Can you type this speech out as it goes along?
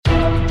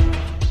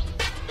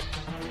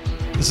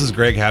This is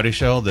Greg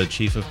Howdyshow, the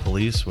Chief of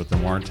Police with the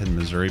Warrenton,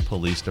 Missouri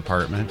Police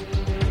Department.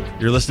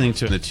 You're listening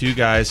to the Two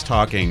Guys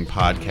Talking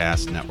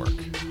Podcast Network.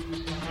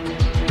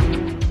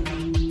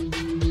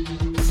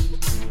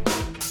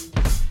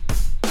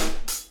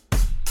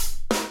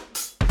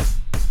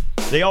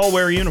 They all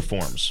wear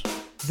uniforms.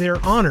 They're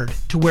honored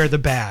to wear the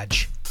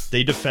badge.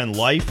 They defend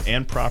life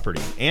and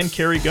property and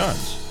carry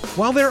guns.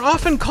 While they're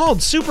often called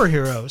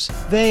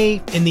superheroes,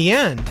 they, in the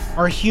end,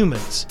 are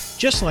humans,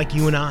 just like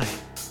you and I.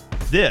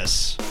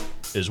 This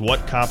is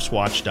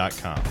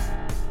WhatCopsWatch.com.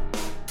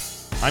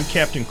 I'm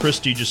Captain Chris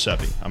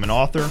DiGiuseppe. I'm an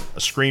author, a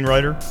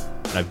screenwriter,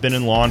 and I've been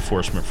in law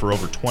enforcement for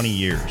over 20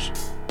 years.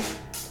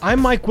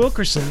 I'm Mike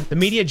Wilkerson, the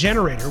media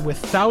generator with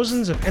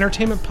thousands of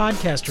entertainment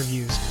podcast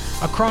reviews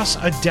across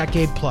a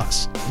decade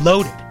plus,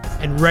 loaded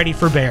and ready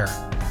for bear.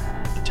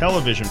 The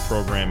television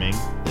programming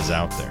is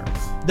out there.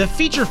 The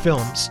feature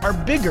films are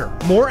bigger,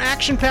 more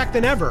action-packed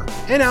than ever,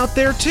 and out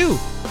there too.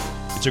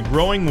 It's a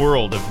growing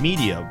world of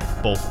media,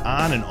 both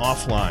on and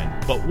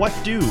offline. But what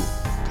do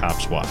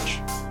cops watch?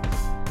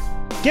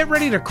 Get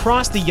ready to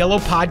cross the yellow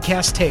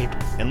podcast tape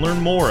And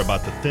learn more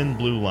about the thin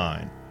blue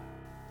line.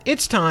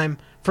 It's time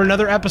for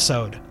another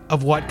episode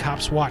of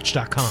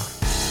WhatCopsWatch.com.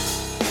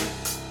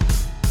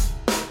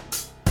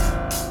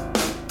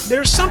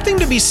 There's something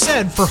to be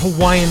said for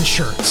Hawaiian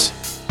shirts.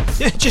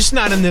 Just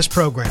not in this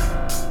program.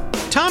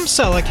 Tom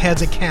Selleck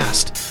heads a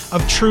cast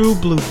of true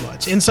Blue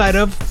Bloods inside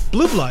of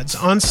Blue Bloods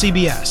on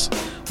CBS,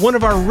 one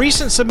of our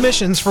recent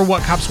submissions for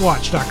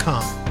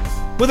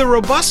WhatCopsWatch.com. With a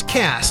robust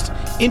cast,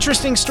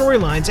 interesting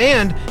storylines,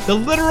 and the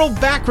literal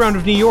background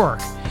of New York,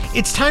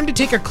 it's time to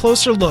take a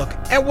closer look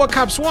at What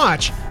Cops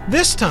Watch,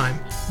 this time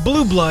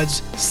Blue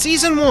Bloods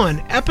Season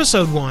 1,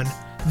 Episode 1,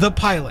 The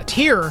Pilot,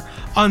 here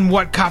on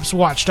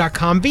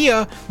WhatCopsWatch.com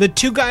via the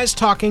Two Guys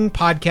Talking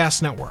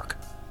Podcast Network.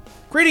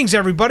 Greetings,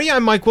 everybody.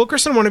 I'm Mike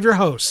Wilkerson, one of your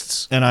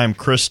hosts. And I'm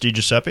Chris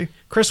DiGiuseppe.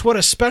 Chris, what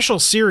a special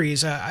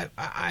series.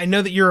 I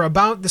know that you're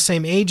about the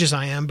same age as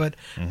I am, but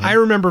I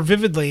remember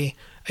vividly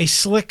a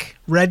slick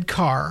red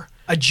car,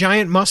 a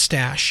giant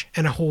mustache,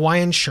 and a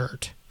Hawaiian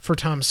shirt for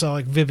Tom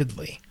Selleck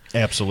vividly.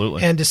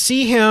 Absolutely. And to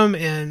see him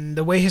and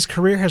the way his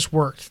career has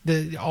worked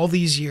all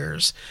these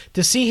years,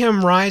 to see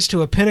him rise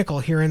to a pinnacle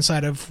here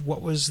inside of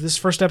what was this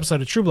first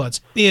episode of True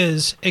Bloods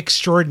is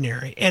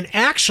extraordinary. And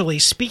actually,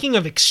 speaking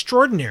of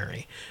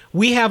extraordinary,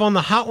 we have on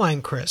the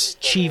hotline, Chris,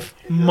 Chief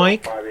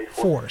Mike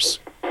Force.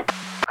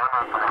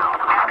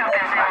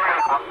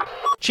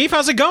 Chief,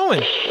 how's it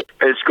going?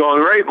 It's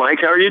going great, Mike.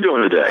 How are you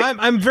doing today?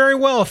 I'm very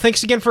well.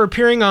 Thanks again for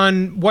appearing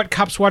on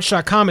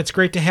WhatCopsWatch.com. It's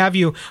great to have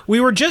you. We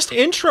were just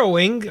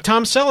introing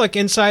Tom Selleck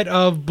inside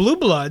of Blue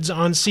Bloods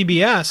on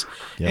CBS,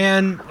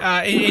 and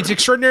it's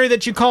extraordinary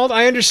that you called.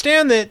 I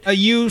understand that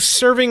you,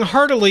 serving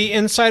heartily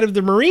inside of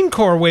the Marine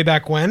Corps way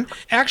back when,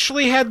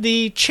 actually had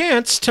the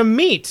chance to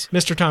meet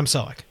Mr. Tom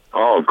Selleck.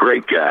 Oh,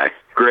 great guy.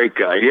 Great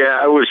guy. Yeah,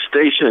 I was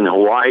stationed in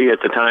Hawaii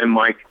at the time,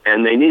 Mike,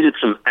 and they needed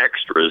some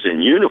extras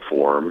in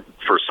uniform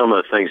for some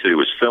of the things that he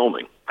was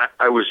filming.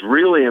 I was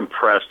really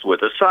impressed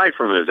with, aside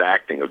from his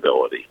acting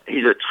ability,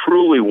 he's a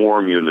truly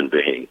warm human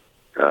being.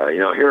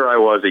 Here I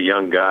was, a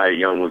young guy, a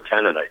young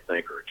lieutenant, I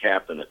think, or a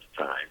captain at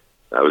the time.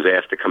 I was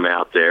asked to come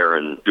out there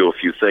and do a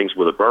few things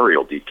with a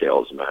burial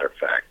detail, as a matter of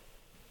fact.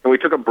 And we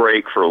took a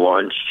break for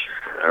lunch.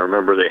 I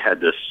remember they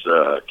had this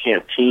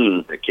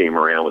canteen that came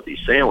around with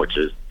these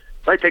sandwiches.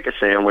 I take a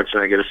sandwich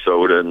and I get a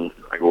soda and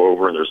I go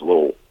over and there's a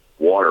little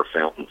water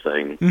fountain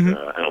thing and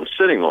I'm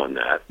sitting on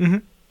that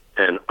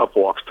and up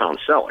walks Tom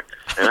Selleck.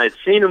 And I'd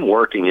seen him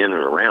working in and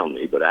around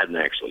me, but I hadn't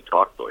actually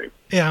talked to him.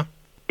 Yeah.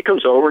 He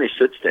comes over and he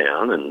sits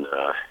down and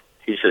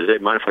he says, "Hey,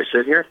 mind if I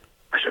sit here?"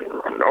 I said,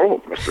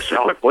 "No, Mr.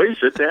 Selleck, please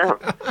sit down."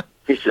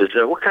 He says,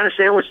 "What kind of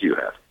sandwich do you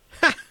have?"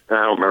 I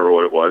don't remember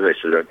what it was. I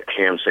said, "A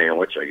ham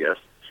sandwich, I guess."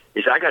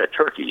 He said, "I got a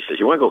turkey." He says,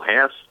 "You want to go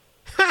halves?"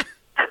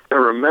 I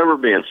remember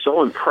being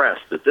so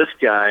impressed that this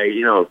guy,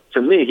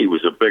 to me, he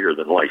was a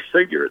bigger-than-life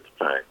figure at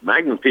the time.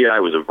 Magnum P.I.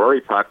 was a very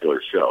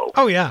popular show.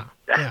 Oh, yeah.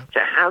 To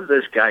have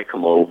this guy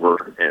come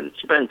over and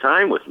spend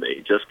time with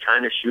me, just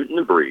kind of shooting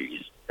the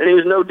breeze, and he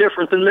was no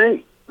different than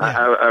me.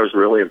 Yeah. I was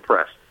really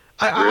impressed.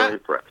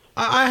 Impressed.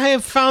 I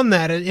have found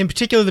that, in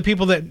particular, the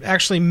people that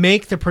actually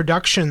make the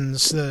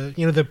productions,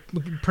 the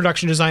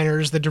production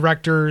designers, the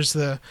directors,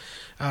 the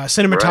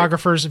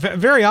cinematographers, right.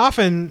 Very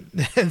often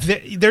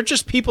they're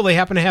just people. They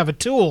happen to have a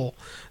tool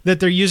that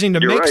they're using to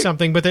make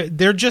something, but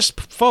they're just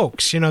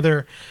folks.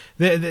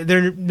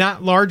 They're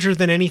not larger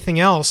than anything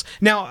else.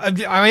 Now,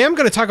 I am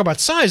going to talk about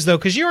size, though,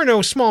 because you're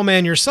no small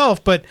man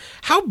yourself. But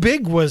how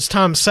big was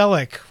Tom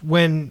Selleck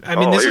when? I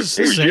mean, this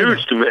is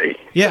huge to me.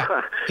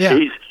 Yeah.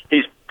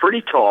 He's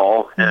pretty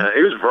tall.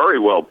 He was very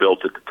well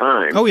built at the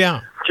time. Oh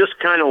yeah. Just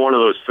kind of one of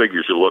those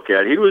figures you look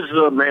at. He was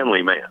a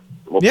manly man.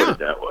 We'll put it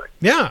that way.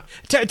 Yeah.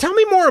 Tell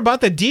me more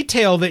about the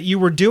detail that you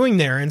were doing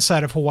there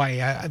inside of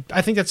Hawaii.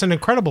 I think that's an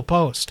incredible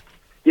post.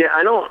 Yeah,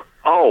 I don't.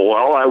 Oh,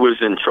 well, I was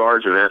in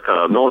charge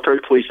of military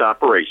police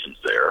operations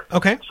there.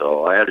 Okay.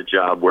 So I had a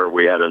job where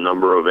we had a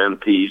number of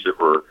MPs that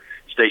were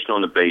stationed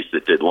on the base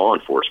that did law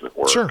enforcement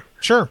work.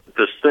 Sure.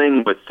 This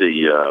thing with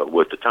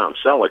the Tom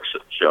Selleck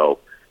show,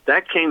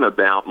 that came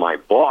about. My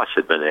boss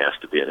had been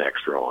asked to be an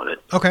extra on it.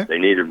 Okay. They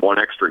needed one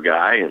extra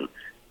guy, and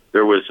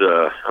there was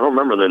I don't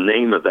remember the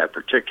name of that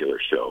particular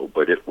show,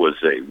 but it was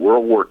a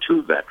World War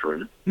II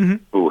veteran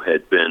who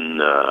had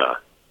been,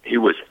 he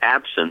was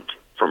absent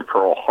from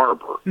Pearl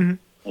Harbor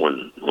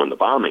when the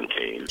bombing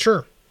came.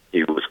 Sure.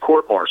 He was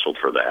court-martialed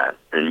for that,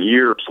 and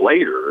years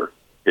later,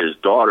 his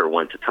daughter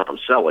went to Tom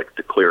Selleck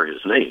to clear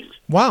his name.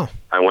 Wow.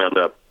 I wound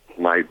up,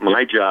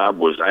 my job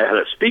was, I had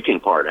a speaking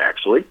part,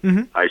 actually.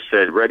 I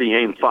said, ready,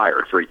 aim,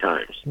 fire 3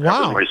 times. Wow.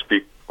 That was my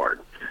speaking part.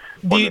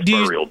 Do you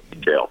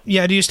detail.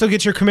 Yeah, do you still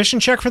get your commission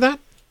check for that?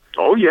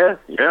 Oh, yeah.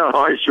 Yeah,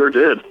 I sure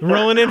did.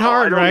 Rolling in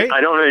hard, right?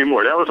 I don't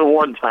anymore. That was a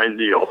one-time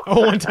deal.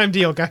 Oh, one-time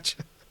deal. Gotcha.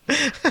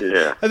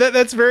 Yeah.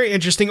 That's very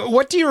interesting.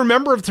 What do you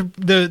remember of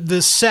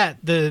the set,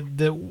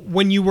 the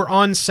when you were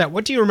on set?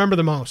 What do you remember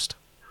the most?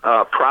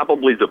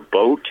 Probably the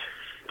boat.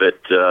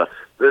 That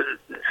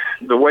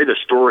the way the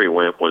story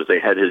went was they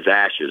had his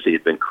ashes. He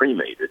had been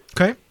cremated.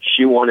 Okay.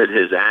 She wanted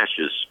his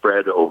ashes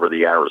spread over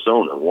the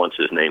Arizona once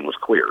his name was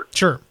cleared.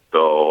 Sure.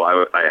 So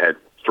I had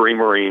 3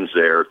 Marines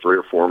there, 3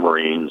 or 4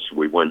 Marines.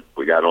 We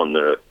got on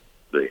the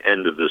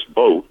end of this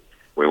boat.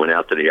 We went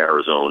out to the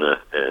Arizona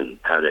and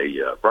had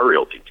a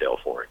burial detail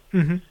for him.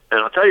 And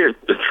I'll tell you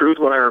the truth,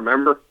 what I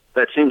remember,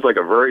 that seems like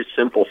a very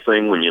simple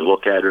thing when you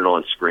look at it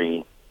on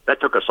screen. That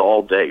took us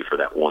all day for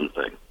that one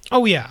thing.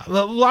 Oh, yeah. A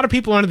lot of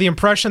people are under the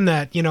impression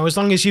that, as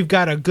long as you've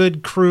got a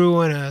good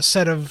crew and a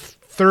set of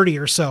 30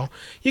 or so,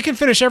 you can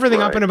finish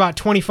everything up in about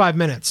 25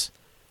 minutes.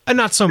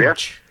 Not so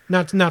much.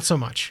 Not so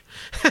much.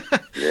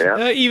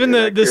 Even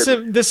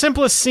the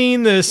simplest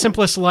scene, the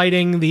simplest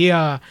lighting,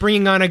 the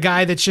bringing on a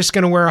guy that's just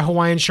going to wear a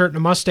Hawaiian shirt and a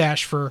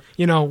mustache for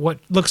what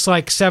looks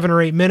like 7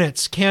 or 8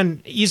 minutes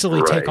can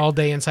easily take all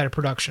day inside of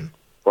production.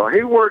 Well,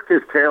 he worked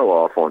his tail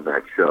off on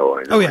that show.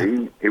 I know. Oh,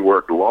 yeah. He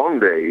worked long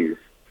days,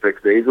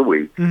 6 days a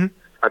week.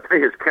 I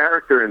think his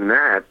character in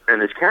that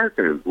and his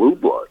character in Blue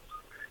Bloods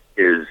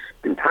is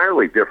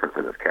entirely different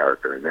than his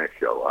character in that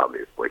show,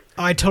 obviously.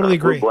 I totally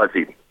agree. Blue Bloods,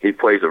 he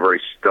plays a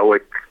very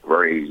stoic,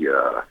 very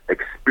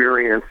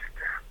experienced,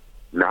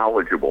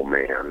 knowledgeable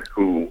man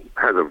who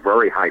has a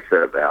very high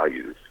set of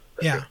values.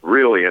 Yeah.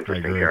 Really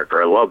interesting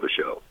character. I love the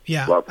show.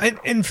 Yeah.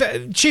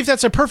 And Chief,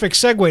 that's a perfect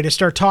segue to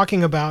start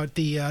talking about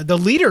the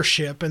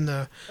leadership and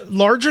the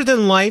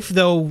larger-than-life,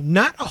 though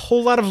not a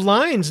whole lot of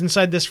lines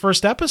inside this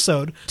first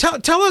episode.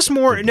 Tell us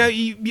more. Now,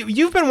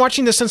 you've been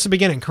watching this since the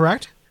beginning,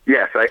 correct?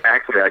 Yes,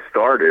 I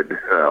started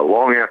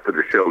long after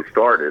the show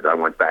started. I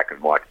went back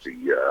and watched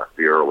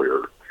the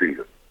earlier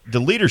season. The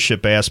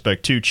leadership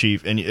aspect too,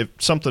 Chief, and if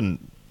something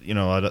that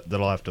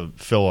I'll have to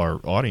fill our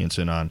audience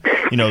in on.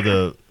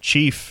 The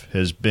chief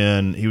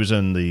he was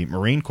in the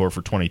Marine Corps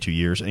for 22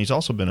 years, and he's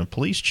also been a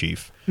police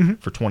chief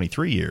for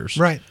 23 years.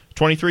 Right.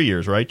 23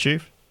 years, right,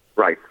 Chief?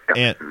 Right.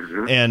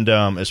 And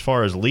as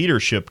far as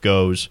leadership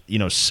goes,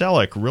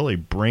 Selleck really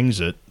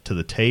brings it to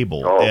the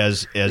table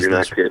as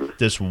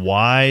this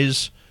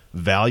wise,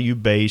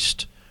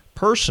 value-based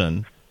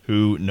person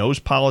who knows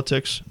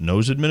politics,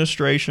 knows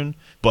administration,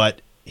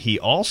 but he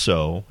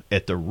also,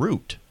 at the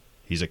root,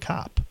 he's a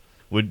cop.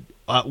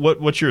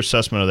 What's your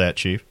assessment of that,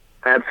 Chief?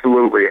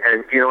 Absolutely,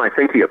 and I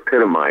think he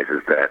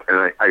epitomizes that.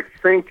 And I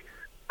think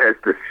as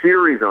the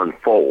series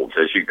unfolds,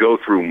 as you go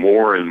through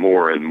more and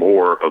more and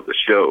more of the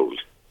shows,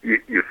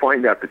 you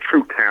find out the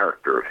true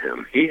character of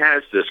him. He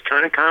has this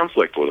kind of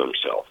conflict with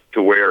himself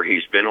to where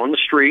he's been on the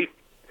street.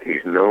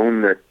 He's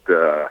known that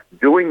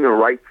doing the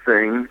right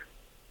thing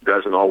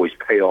doesn't always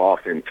pay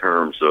off in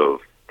terms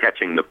of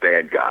catching the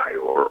bad guy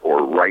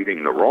or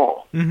righting the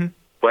wrong.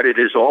 But it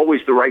is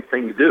always the right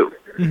thing to do.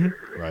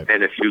 Right.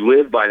 And if you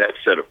live by that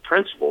set of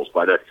principles,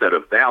 by that set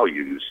of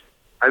values,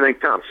 I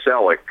think Tom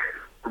Selleck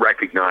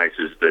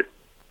recognizes that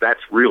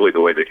that's really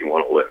the way that you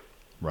want to live.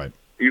 Right.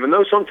 Even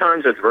though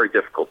sometimes it's very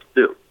difficult to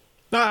do.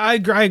 I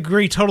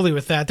agree totally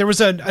with that. There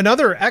was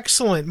another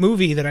excellent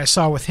movie that I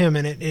saw with him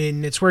in it,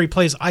 and it's where he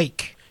plays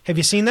Ike. Have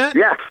you seen that?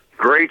 Yes.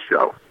 Great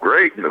show.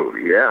 Great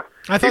movie, yeah.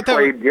 I thought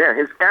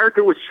his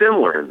character was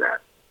similar in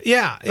that.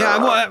 Yeah.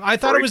 Well, I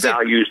thought it was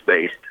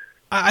values-based.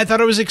 I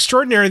thought it was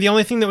extraordinary. The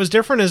only thing that was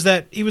different is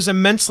that he was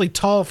immensely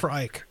tall for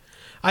Ike.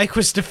 Ike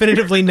was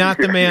definitively not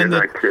the man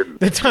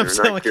that Tom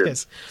Selleck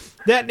is.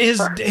 That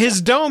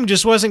his dome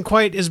just wasn't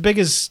quite as big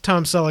as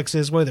Tom Selleck's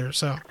is with her.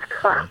 So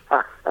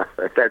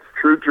that's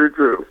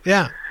true.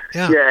 Yeah.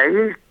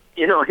 Yeah,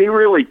 he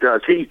really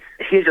does.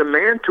 He's a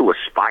man to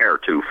aspire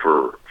to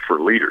for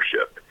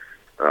leadership.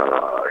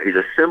 He's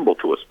a symbol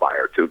to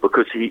aspire to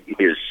because he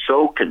is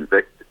so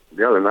convicted.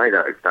 The other night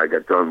I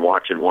got done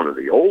watching one of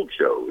the old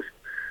shows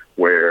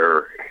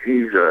where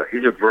he's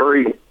a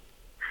very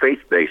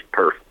faith-based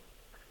person.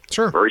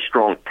 Sure. Very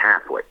strong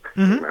Catholic.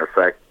 As a matter of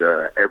fact,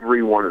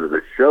 every one of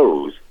the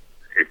shows,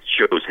 it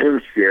shows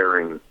him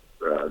sharing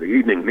the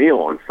evening meal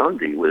on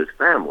Sunday with his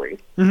family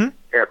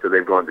after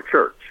they've gone to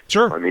church.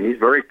 Sure. I mean, he's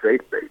very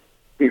faith-based.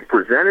 He's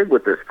presented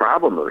with this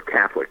problem of the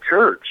Catholic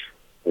Church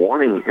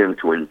wanting him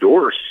to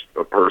endorse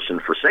a person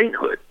for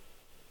sainthood.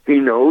 He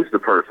knows the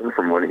person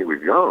from when he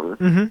was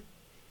young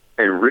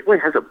and really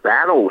has a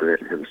battle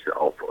within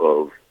himself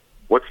of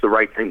what's the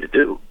right thing to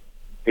do?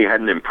 He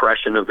had an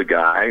impression of the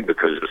guy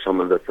because of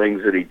some of the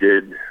things that he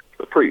did,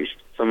 the priest,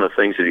 some of the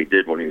things that he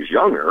did when he was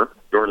younger,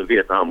 during the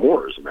Vietnam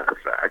War, as a matter of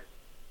fact.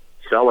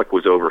 Selleck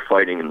was over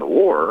fighting in the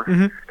war,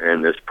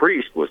 and this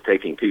priest was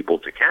taking people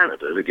to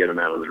Canada to get them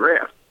out of the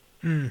draft.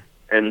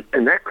 And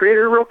that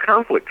created a real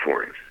conflict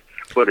for him.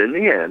 But in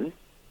the end,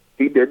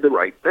 he did the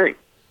right thing.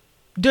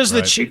 Does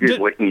the he did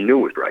what he knew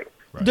was right.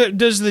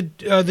 Does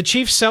the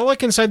Chief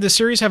Selleck inside the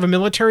series have a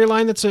military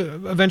line that's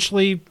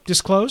eventually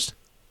disclosed?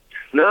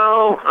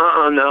 No.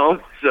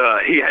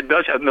 He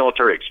does have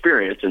military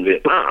experience in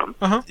Vietnam.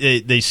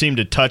 They seem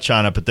to touch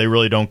on it, but they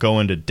really don't go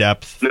into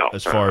depth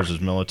as far as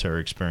his military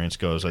experience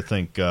goes. I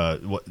think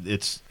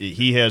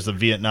he has the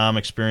Vietnam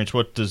experience.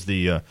 What does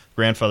the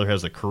grandfather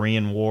has the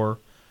Korean War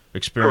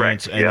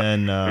experience, correct.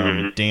 And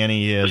then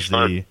Danny has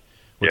Danny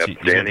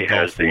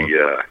has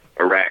the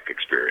Iraq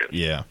experience.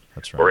 Yeah,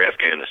 that's right. Or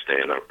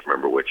Afghanistan. I don't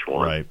remember which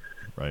one.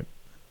 Right.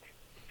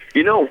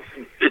 You know,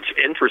 it's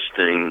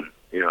interesting.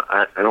 You know,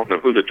 I don't know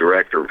who the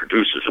director and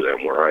producers of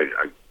them were.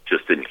 I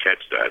just didn't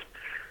catch that.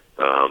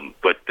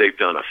 But they've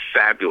done a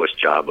fabulous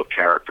job of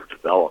character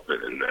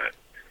development in that,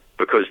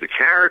 because the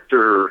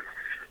character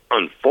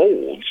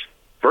unfolds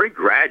very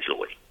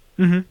gradually.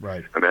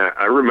 Right. I mean,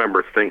 I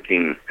remember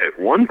thinking at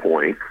one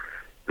point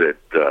that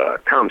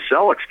Tom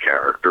Selleck's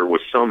character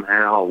was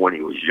somehow, when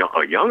he was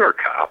a younger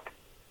cop,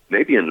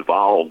 maybe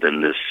involved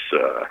in this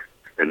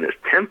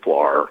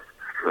Templar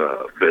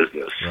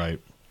business. Right.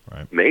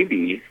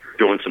 Maybe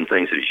doing some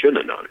things that he shouldn't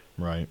have done.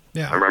 Right.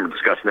 Yeah. I remember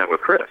discussing that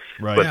with Chris.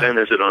 Right. But then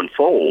as it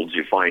unfolds,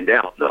 you find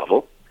out,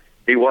 no,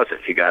 he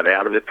wasn't. He got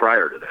out of it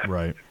prior to that.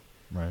 Right.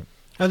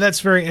 Oh,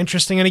 that's very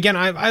interesting. And again,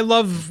 I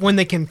love when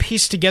they can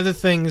piece together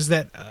things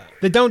that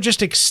don't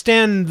just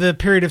extend the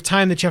period of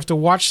time that you have to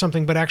watch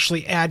something, but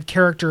actually add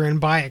character and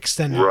by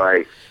extending.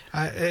 Right.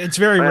 It's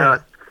very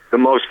rare. The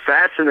most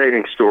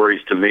fascinating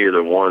stories to me are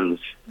the ones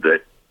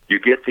that you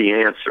get the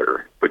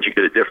answer, but you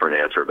get a different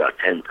answer about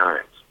 10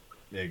 times.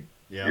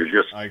 Yeah,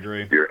 I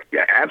agree. You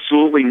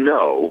absolutely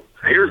know.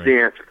 Here's the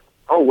answer.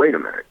 Oh, wait a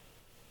minute.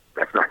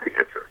 That's not the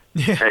answer.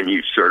 Yeah. And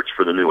you search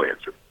for the new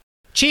answer.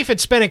 Chief,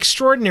 it's been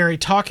extraordinary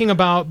talking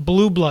about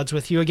Blue Bloods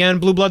with you. Again,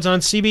 Blue Bloods on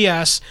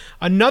CBS.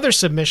 Another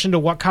submission to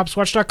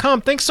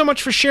WhatCopsWatch.com. Thanks so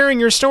much for sharing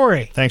your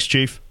story. Thanks,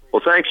 Chief.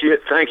 Well, thank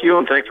you,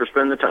 and thanks for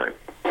spending the time.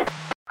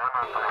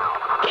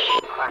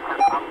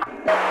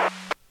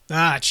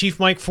 Chief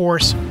Mike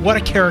Force. What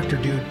a character,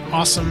 dude.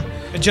 Awesome.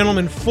 A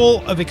gentleman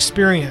full of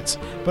experience,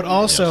 but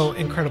also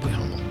incredibly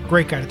humble.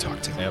 Great guy to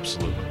talk to.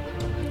 Absolutely.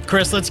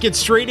 Chris, let's get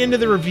straight into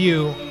the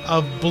review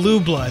of Blue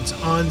Bloods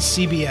on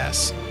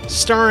CBS,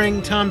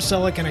 starring Tom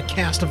Selleck and a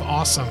cast of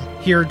awesome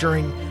here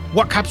during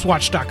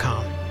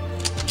WhatCopsWatch.com.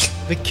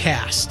 The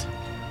cast.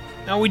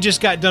 Now, we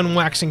just got done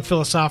waxing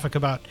philosophic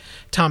about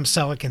Tom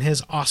Selleck and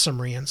his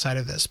awesomery inside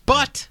of this,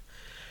 but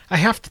I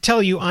have to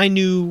tell you, I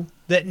knew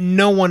that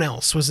no one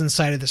else was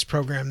inside of this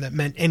program that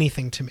meant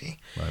anything to me.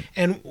 Right.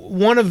 And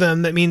one of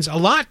them that means a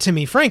lot to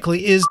me,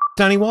 frankly, is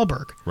Donnie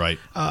Wahlberg. Right.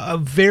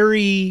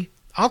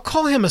 I'll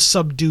call him a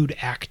subdued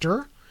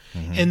actor,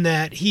 in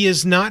that he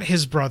is not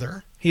his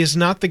brother. He is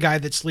not the guy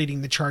that's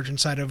leading the charge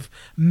inside of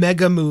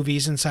mega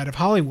movies inside of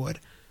Hollywood.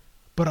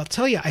 But I'll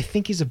tell you, I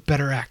think he's a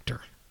better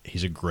actor.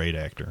 He's a great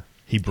actor.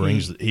 He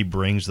brings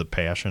the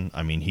passion.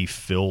 I mean, he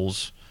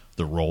fills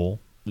the role.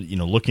 You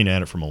know, looking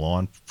at it from a law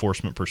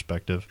enforcement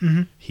perspective,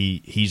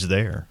 he's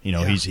there. You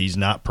know, he's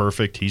not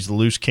perfect. He's the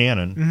loose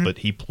cannon, but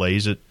he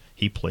plays it.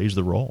 He plays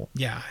the role.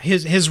 Yeah,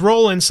 his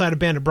role inside of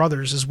Band of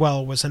Brothers as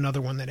well was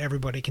another one that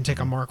everybody can take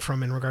a mark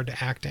from in regard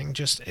to acting.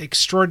 Just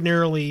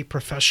extraordinarily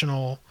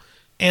professional,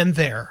 and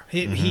there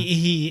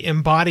he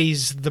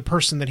embodies the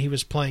person that he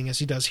was playing as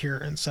he does here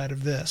inside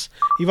of this.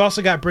 You've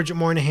also got Bridget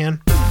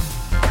Moynihan.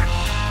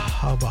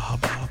 Hubba,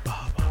 hubba, hubba,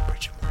 hubba,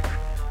 Bridget Moynihan.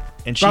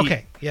 And she,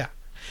 okay, yeah.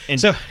 And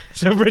so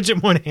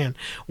Bridget Moynihan,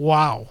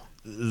 wow.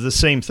 The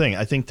same thing.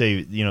 I think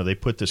they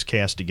put this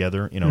cast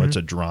together. You know, it's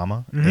a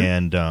drama,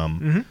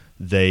 and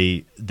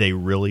they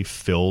really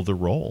fill the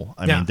role.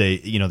 I mean,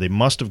 they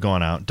must have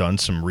gone out, done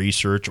some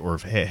research, or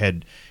have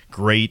had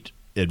great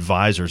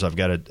advisors. I've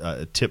got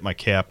to tip my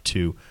cap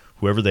to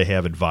whoever they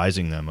have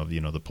advising them of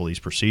the police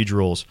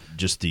procedurals,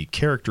 just the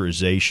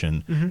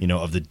characterization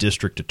of the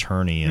district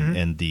attorney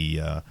and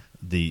the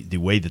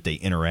way that they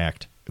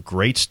interact.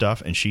 Great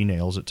stuff, and she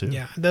nails it too.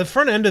 Yeah, the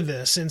front end of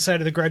this,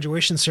 inside of the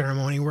graduation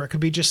ceremony, where it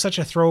could be just such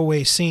a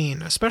throwaway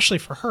scene, especially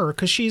for her,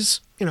 because she's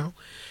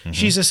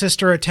she's a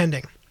sister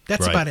attending.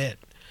 That's about it.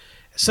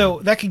 So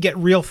that could get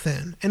real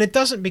thin, and it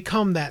doesn't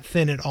become that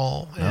thin at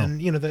all.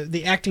 And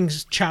the acting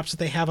chops that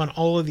they have on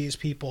all of these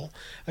people.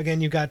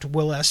 Again, you got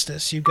Will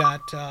Estes, you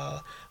got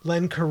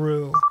Len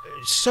Carew,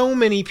 so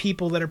many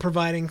people that are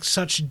providing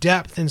such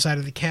depth inside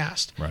of the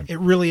cast. Right. It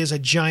really is a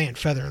giant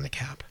feather in the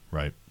cap.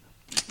 Right.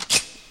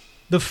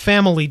 The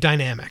family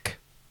dynamic.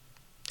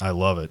 I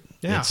love it.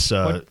 Yeah. It's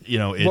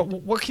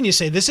what can you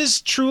say? This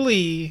is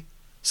truly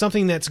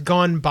something that's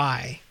gone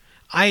by.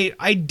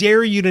 I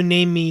dare you to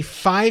name me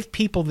 5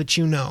 people that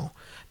you know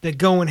that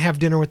go and have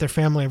dinner with their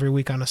family every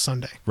week on a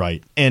Sunday.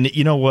 Right. And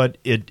you know what?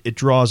 It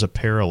draws a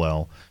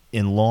parallel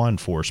in law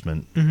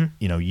enforcement. Mm-hmm.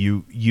 You know,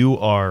 you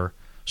are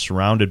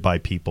surrounded by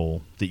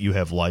people that you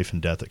have life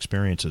and death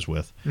experiences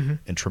with mm-hmm.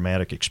 and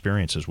traumatic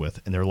experiences with,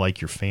 and they're like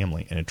your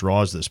family. And it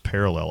draws this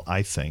parallel,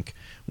 I think,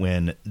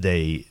 when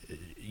they,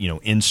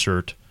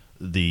 insert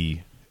the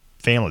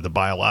family, the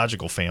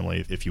biological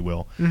family, if you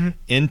will, mm-hmm.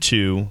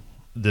 into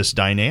this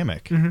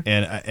dynamic. Mm-hmm.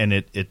 And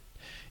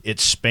it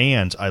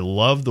spans. I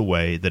love the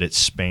way that it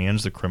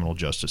spans the criminal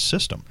justice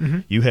system. Mm-hmm.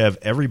 You have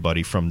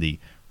everybody from the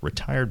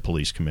retired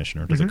police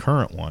commissioner to mm-hmm. the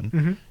current one.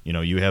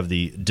 Mm-hmm. You have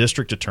the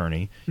district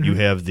attorney, mm-hmm. you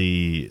have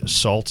the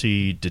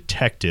salty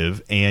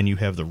detective, and you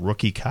have the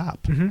rookie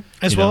cop. Mm-hmm.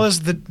 As well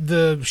as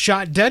the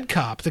shot dead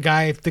cop, the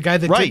guy that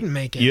didn't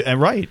make it.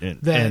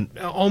 And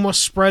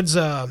almost spreads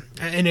an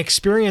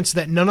experience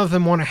that none of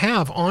them want to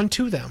have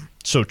onto them.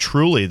 So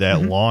truly that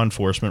mm-hmm. law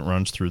enforcement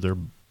runs through their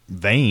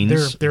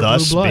veins, their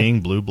thus blue blood.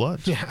 being blue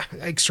bloods. Yeah,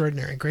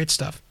 extraordinary. Great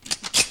stuff.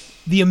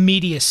 The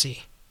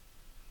immediacy.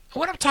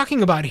 What I'm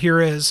talking about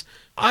here is,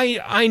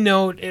 I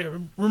know it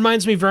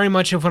reminds me very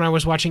much of when I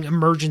was watching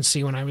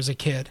Emergency when I was a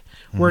kid,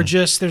 where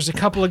Mm-hmm. there's a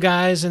couple of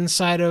guys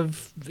inside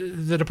of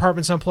the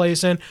department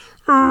someplace and,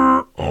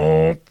 blah,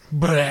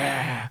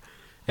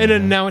 and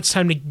then now it's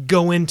time to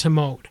go into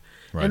mode.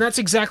 Right. And that's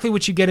exactly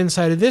what you get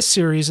inside of this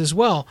series as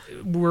well.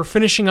 We're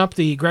finishing up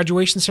the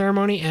graduation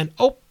ceremony and,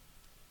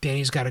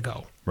 Danny's got to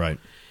go. Right.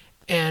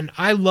 And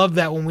I love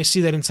that when we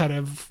see that inside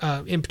of,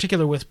 in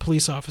particular with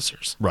police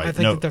officers. Right. I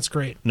think that's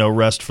great. No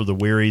rest for the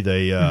weary.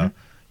 They, mm-hmm.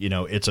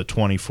 It's a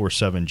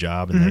 24/7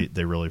 job, and mm-hmm.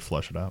 they really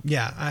flesh it out.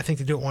 Yeah, I think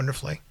they do it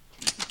wonderfully.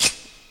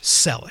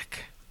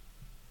 Selleck.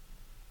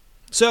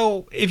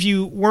 So if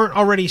you weren't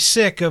already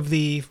sick of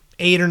the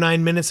 8 or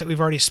 9 minutes that we've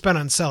already spent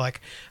on Selleck,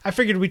 I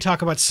figured we'd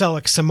talk about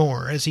Selleck some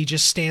more as he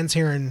just stands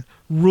here and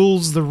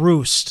rules the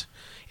roost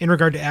in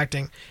regard to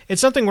acting.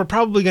 It's something we're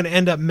probably going to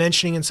end up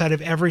mentioning inside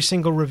of every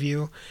single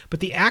review,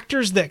 but the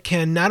actors that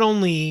can not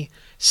only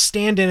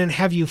stand in and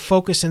have you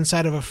focus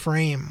inside of a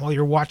frame while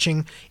you're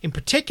watching, in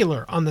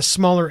particular on the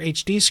smaller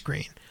HD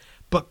screen,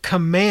 but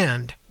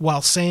command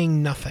while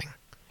saying nothing.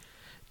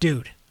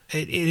 Dude,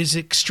 it is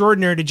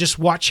extraordinary to just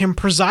watch him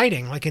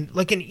presiding like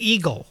an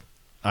eagle.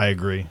 I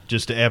agree.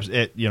 Just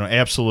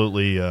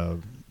absolutely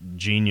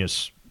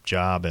genius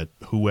job at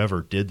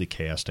whoever did the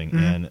casting,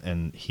 mm-hmm.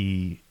 and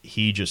he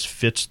just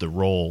fits the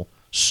role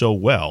so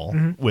well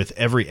mm-hmm. with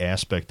every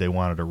aspect they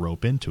wanted to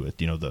rope into it.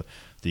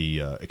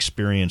 The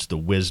experience, the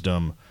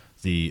wisdom,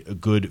 the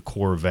good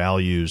core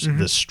values, mm-hmm.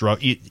 the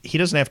struggle. He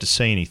doesn't have to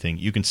say anything.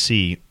 You can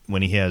see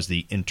when he has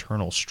the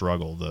internal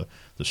struggle,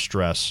 the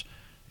stress,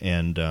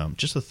 and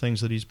just the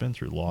things that he's been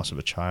through, loss of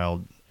a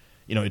child.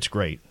 It's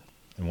great.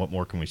 And what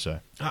more can we say?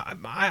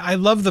 I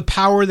love the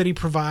power that he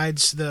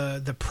provides,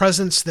 the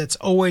presence that's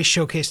always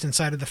showcased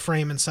inside of the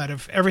frame, inside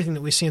of everything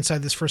that we see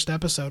inside this first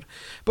episode.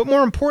 But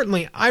more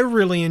importantly, I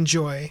really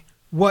enjoy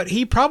what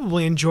he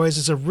probably enjoys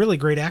is a really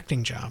great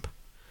acting job.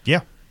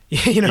 Yeah.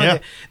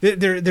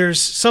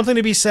 There's something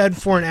to be said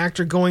for an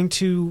actor going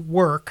to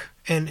work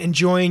and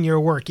enjoying your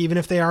work, even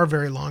if they are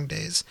very long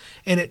days.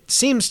 And it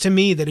seems to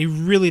me that he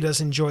really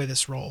does enjoy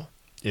this role.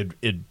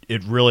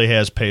 It really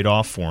has paid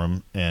off for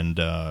him, and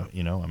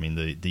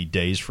the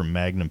days from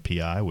Magnum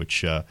PI,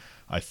 which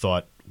I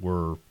thought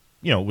were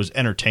was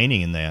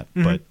entertaining in that,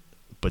 mm-hmm.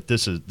 but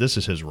this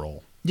is his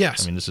role.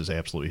 Yes, I mean this is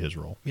absolutely his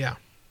role. Yeah,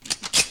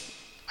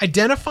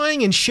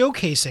 identifying and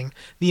showcasing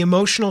the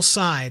emotional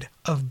side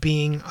of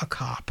being a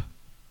cop.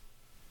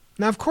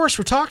 Now, of course,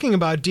 we're talking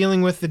about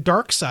dealing with the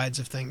dark sides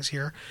of things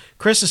here.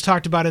 Chris has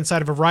talked about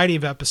inside of a variety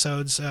of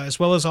episodes, as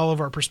well as all of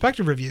our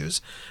perspective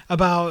reviews,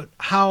 about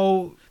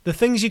how the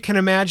things you can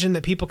imagine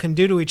that people can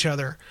do to each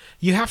other,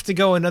 you have to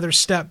go another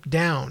step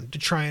down to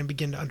try and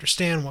begin to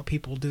understand what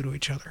people do to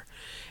each other.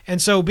 And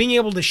so being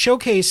able to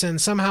showcase and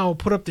somehow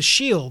put up the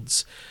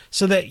shields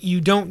so that you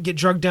don't get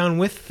drugged down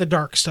with the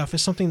dark stuff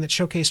is something that's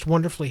showcased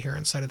wonderfully here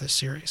inside of this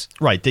series.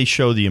 Right. They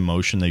show the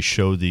emotion. They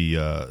show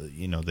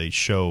they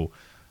show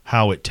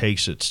how it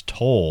takes its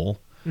toll.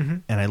 Mm-hmm.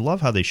 And I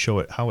love how they show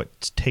it, how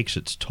it takes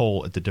its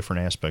toll at the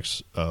different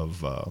aspects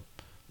of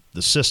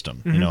the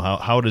system. Mm-hmm.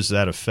 How does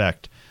that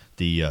affect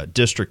the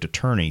district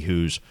attorney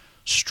who's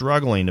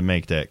struggling to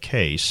make that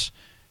case,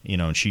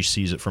 and she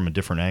sees it from a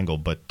different angle,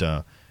 but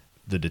the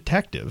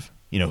detective,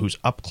 who's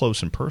up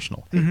close and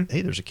personal, mm-hmm.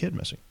 hey, there's a kid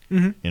missing,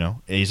 mm-hmm.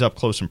 He's up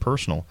close and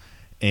personal,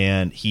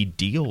 and he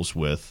deals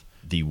with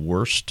the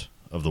worst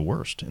of the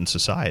worst in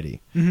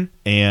society. Mm-hmm.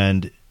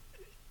 And,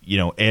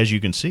 as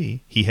you can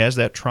see, he has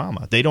that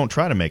trauma. They don't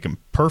try to make him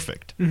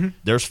perfect. Mm-hmm.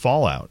 There's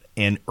fallout.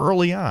 And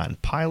early on,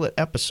 pilot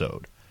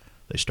episode,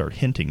 they start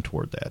hinting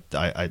toward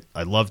that.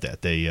 I love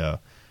that. They,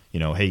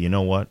 hey, you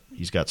know what?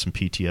 He's got some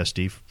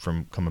PTSD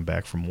from coming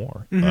back from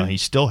war. Mm-hmm. He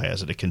still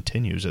has it. It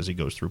continues as he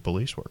goes through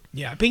police work.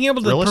 Yeah, being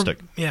able to realistic.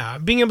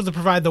 Being able to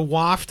provide the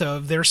waft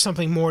of there's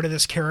something more to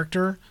this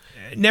character.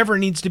 It never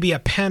needs to be a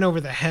pen over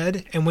the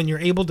head, and when you're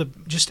able to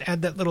just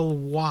add that little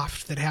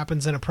waft that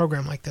happens in a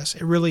program like this,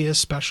 it really is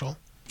special.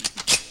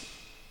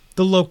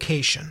 The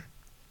location.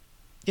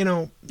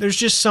 there's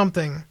just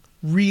something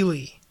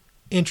really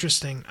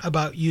interesting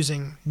about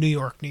using New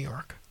York.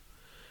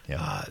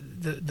 Yeah.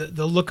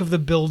 The look of the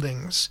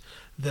buildings,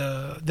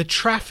 the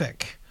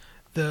traffic,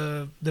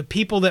 the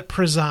people that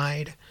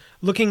preside.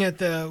 Looking at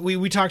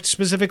we talked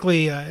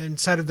specifically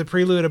inside of the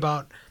prelude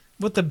about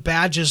what the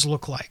badges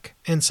look like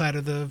inside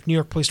of the New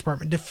York Police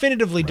Department.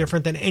 Definitively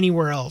different than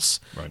anywhere else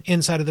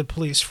inside of the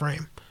police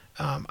frame.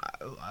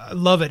 I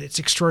love it. It's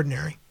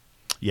extraordinary.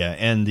 Yeah,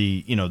 and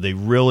they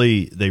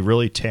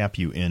really tap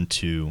you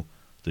into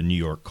the New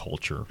York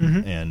culture,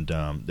 and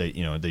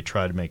they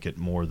try to make it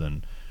more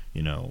than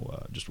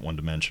just one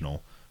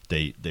dimensional.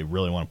 They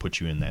really want to put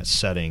you in that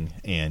setting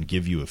and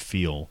give you a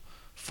feel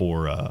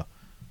for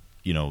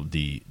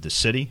the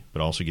city,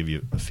 but also give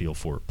you a feel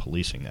for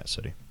policing that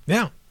city.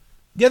 Yeah.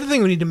 The other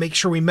thing we need to make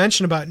sure we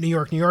mention about New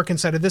York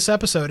inside of this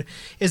episode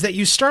is that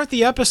you start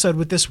the episode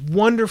with this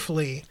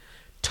wonderfully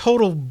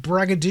total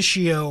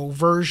braggadocio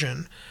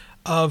version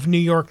of New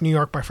York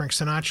by Frank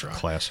Sinatra.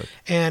 Classic.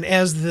 And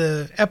as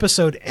the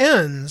episode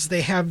ends,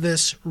 they have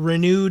this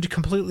renewed,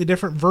 completely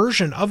different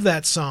version of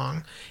that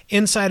song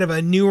inside of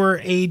a newer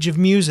age of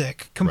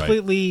music,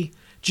 completely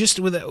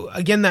just with,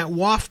 again, that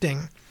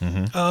wafting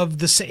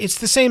of it's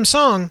the same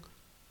song,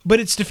 but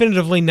it's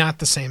definitively not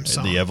the same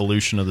song. The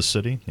evolution of the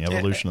city, the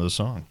evolution of the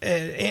song.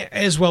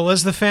 As well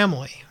as the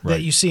family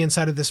that you see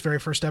inside of this very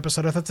first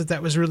episode. I thought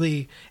that was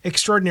really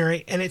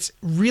extraordinary, and it's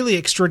really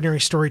extraordinary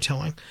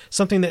storytelling,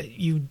 something that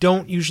you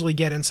don't usually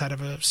get inside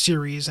of a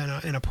series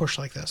and a push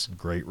like this.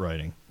 Great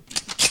writing.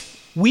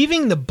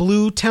 Weaving the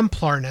Blue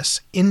Templarness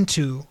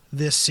into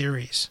this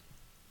series.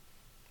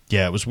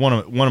 Yeah, it was one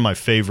of my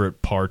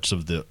favorite parts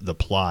of the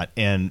plot,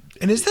 and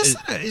is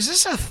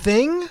this a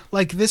thing?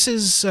 Like this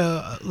is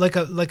like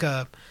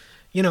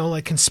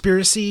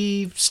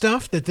conspiracy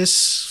stuff that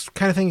this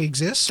kind of thing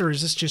exists, or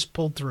is this just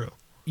pulled through?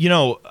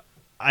 When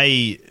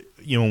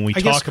we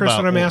talk Chris, about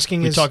what I'm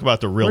asking is, talk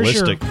about the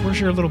realistic. Where's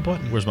your little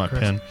button? Where's my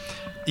Chris? pen?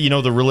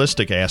 The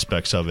realistic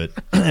aspects of it,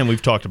 and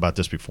we've talked about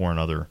this before in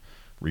other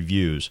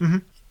reviews.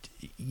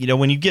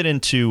 When you get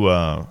into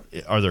are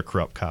there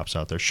corrupt cops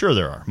out there? Sure,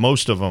 there are.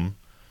 Most of them.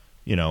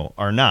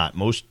 Are not.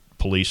 Most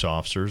police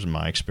officers, in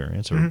my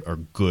experience, are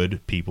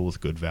good people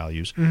with good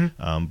values.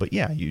 But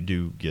yeah, you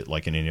do get,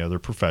 like in any other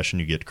profession,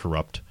 you get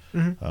corrupt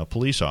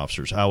police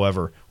officers.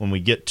 However, when we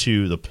get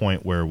to the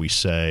point where we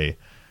say,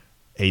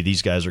 hey,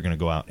 these guys are going to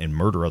go out and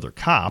murder other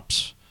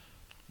cops,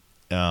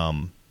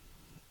 that's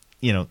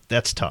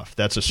tough.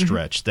 That's a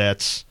stretch.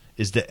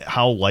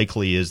 How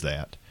likely is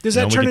that? Does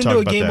that turn into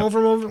a game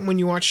over moment when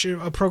you watch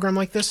a program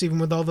like this, even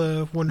with all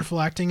the wonderful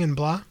acting and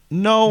blah?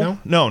 No,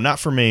 not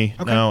for me.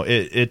 Okay. No,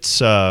 it's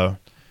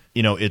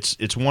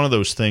one of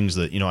those things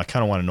that I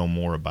kind of want to know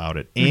more about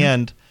it.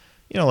 And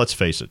let's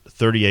face it,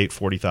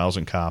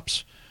 40,000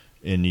 cops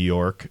in New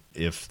York.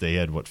 If they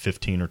had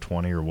 15 or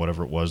 20 or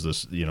whatever it was,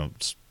 this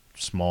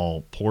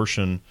small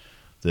portion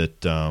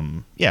that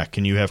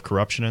can you have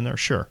corruption in there?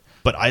 Sure,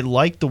 but I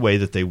like the way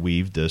that they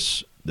weave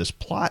this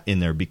plot in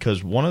there,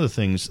 because one of the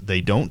things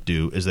they don't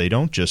do is they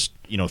don't just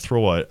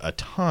throw a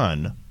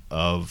ton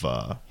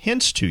of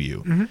hints to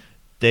you.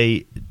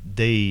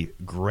 They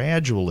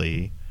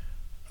gradually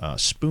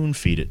spoon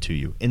feed it to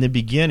you. In the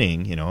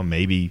beginning,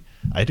 maybe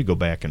I had to go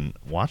back and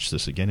watch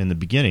this again. In the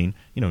beginning,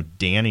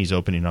 Danny's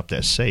opening up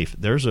that safe.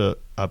 There's a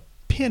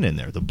pin in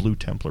there, the Blue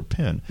Templar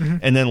pin,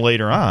 and then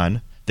later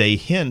on they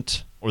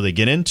hint or they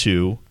get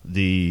into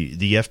the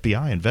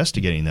FBI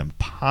investigating them,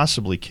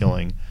 possibly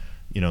killing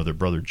their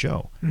brother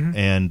Joe.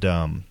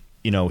 And,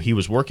 he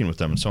was working with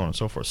them and so on and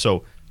so forth.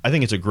 So I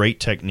think it's a great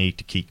technique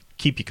to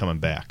keep you coming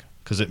back,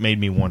 because it made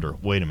me wonder,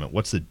 wait a minute,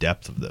 what's the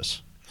depth of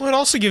this? Well, it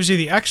also gives you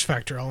the X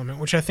Factor element,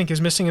 which I think is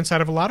missing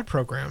inside of a lot of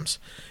programs.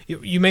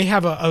 You may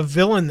have a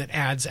villain that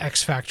adds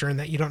X Factor and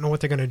that you don't know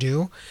what they're going to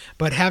do,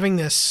 but having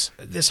this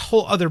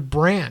whole other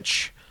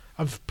branch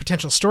of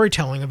potential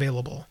storytelling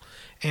available,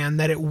 and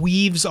that it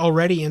weaves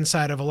already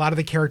inside of a lot of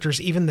the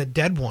characters, even the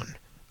dead one.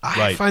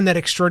 I find that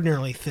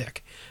extraordinarily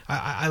thick.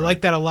 I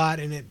like that a lot,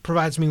 and it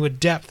provides me with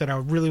depth that I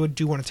really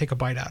do want to take a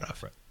bite out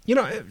of. Right.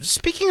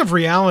 Speaking of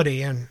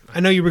reality, and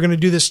I know you were going to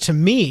do this to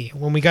me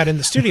when we got in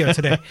the studio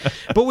today,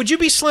 but would you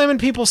be slamming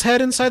people's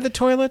head inside the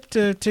toilet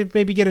to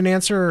maybe get an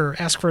answer or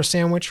ask for a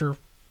sandwich? Or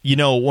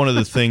one of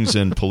the things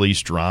in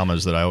police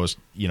dramas that I always,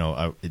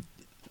 it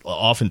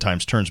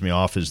oftentimes turns me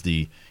off is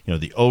the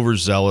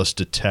overzealous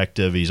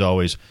detective. He's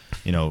always,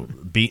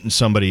 beating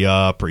somebody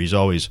up, or he's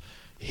always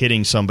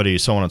hitting somebody,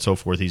 so on and so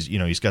forth.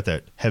 He's got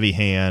that heavy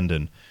hand,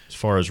 and as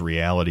far as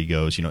reality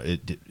goes,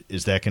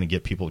 is that going to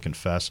get people to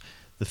confess?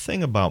 The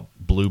thing about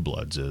Blue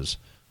Bloods is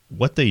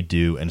what they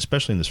do, and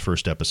especially in this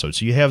first episode.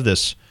 So you have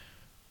this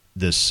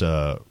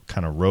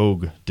kind of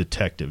rogue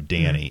detective,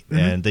 Danny,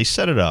 and they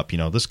set it up.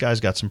 This guy's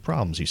got some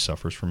problems. He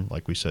suffers from,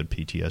 like we said,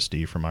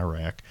 PTSD from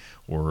Iraq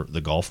or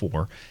the Gulf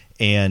War,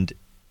 and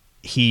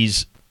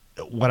he's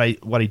what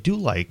I do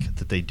like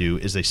that they do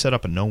is they set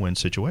up a no-win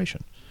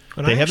situation.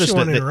 But I actually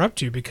want to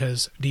interrupt you,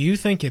 because do you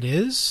think it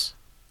is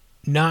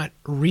not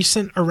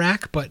recent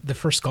Iraq, but the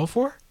first Gulf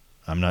War?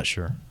 I'm not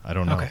sure. I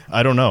don't know. Okay.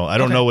 I don't know. I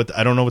don't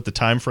know what the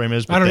time frame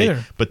is. But I don't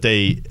either. But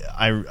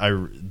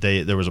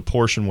there was a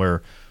portion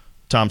where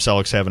Tom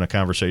Selleck's having a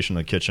conversation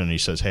in the kitchen, and he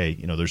says, "Hey,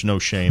 there's no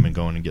shame in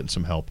going and getting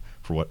some help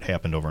for what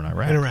happened over in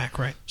Iraq." In Iraq,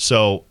 right?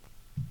 So,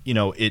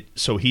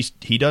 So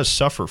he does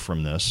suffer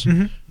from this,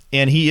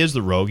 and he is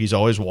the rogue. He's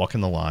always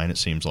walking the line. It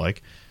seems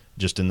like,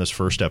 just in this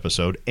first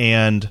episode,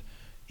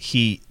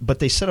 but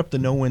they set up the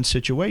no-win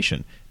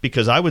situation,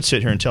 because I would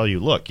sit here and tell you,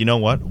 look, you know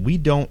what? You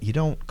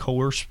don't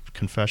coerce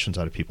confessions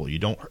out of people. You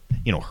don't,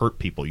 hurt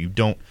people. You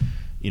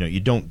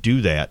don't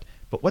do that.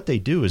 But what they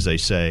do is they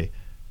say,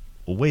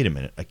 well, wait a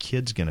minute, a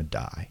kid's going to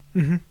die.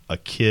 Mm-hmm. A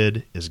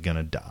kid is going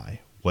to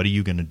die. What are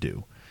you going to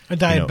do? A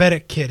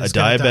diabetic kid is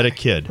going to die. A diabetic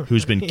kid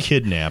who's been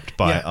kidnapped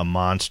by a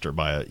monster,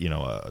 by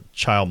a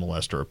child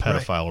molester, a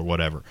pedophile, or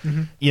whatever.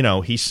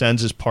 Mm-hmm. He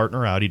sends his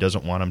partner out. He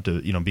doesn't want him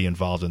to, be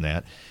involved in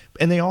that.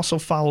 And they also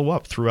follow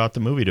up throughout the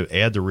movie to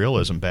add the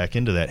realism back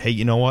into that. Hey,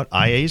 you know what?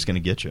 IA is going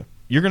to get you.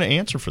 You're going to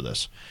answer for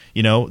this.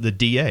 The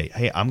DA,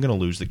 hey, I'm going to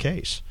lose the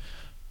case.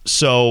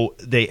 So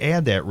they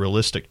add that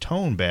realistic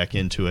tone back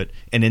into it.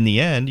 And in the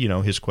end,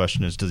 his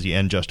question is, does the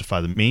end justify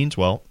the means?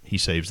 Well, he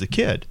saves the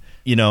kid.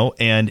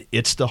 And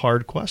it's the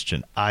hard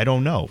question. I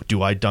don't know.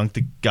 Do I dunk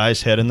the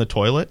guy's head in the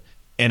toilet?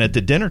 And at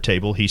the dinner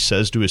table, he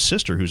says to his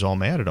sister, who's all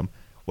mad at him,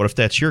 what if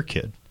that's your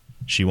kid?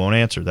 She won't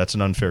answer. That's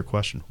an unfair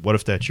question. What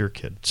if that's your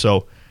kid?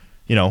 So,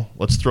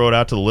 let's throw it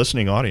out to the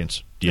listening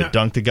audience. Do you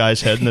dunk the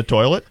guy's head in the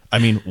toilet? I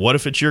mean, what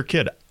if it's your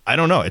kid? I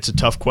don't know. It's a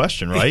tough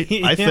question, right?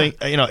 I think,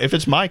 if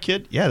it's my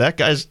kid,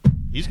 that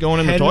he's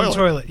going in the toilet. In the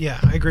toilet. Yeah,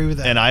 I agree with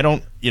that. And I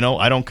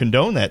don't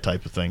condone that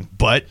type of thing.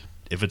 But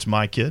if it's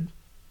my kid,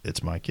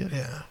 it's my kid.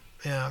 Yeah.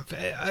 Yeah.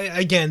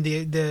 Again,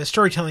 the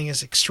storytelling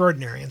is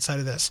extraordinary inside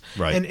of this,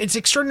 right? And it's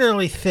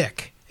extraordinarily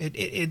thick.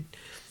 It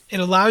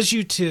allows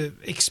you to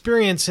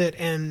experience it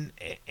and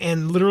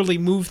literally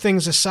move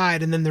things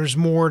aside, and then there's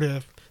more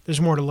to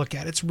look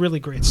at. It's really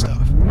great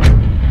stuff.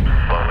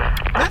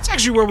 That's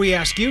actually where we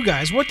ask you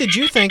guys, what did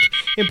you think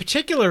in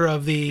particular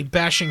of the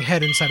bashing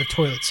head inside a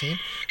toilet scene,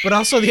 but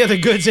also the other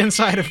goods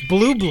inside of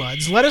Blue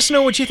Bloods? Let us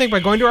know what you think by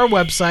going to our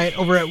website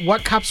over at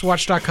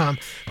whatcopswatch.com.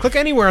 Click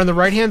anywhere on the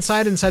right-hand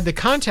side inside the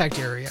contact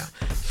area.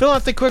 Fill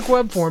out the quick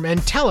web form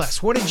and tell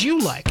us, what did you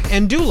like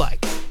and do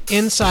like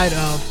inside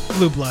of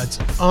Blue Bloods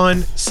on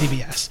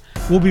CBS?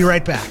 We'll be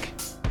right back.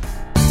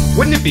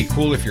 Wouldn't it be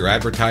cool if your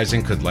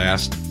advertising could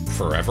last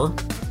forever?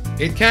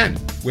 It can,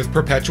 with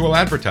perpetual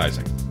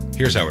advertising.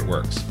 Here's how it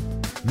works.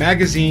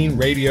 Magazine,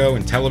 radio,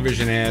 and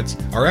television ads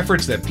are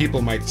efforts that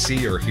people might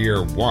see or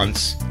hear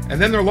once, and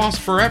then they're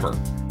lost forever.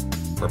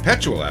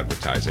 Perpetual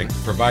advertising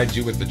provides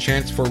you with the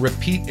chance for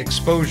repeat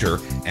exposure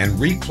and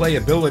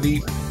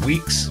replayability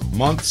weeks,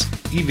 months,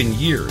 even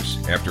years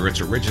after it's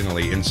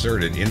originally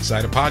inserted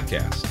inside a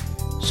podcast.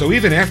 So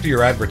even after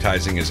your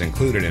advertising is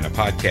included in a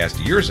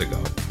podcast years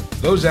ago,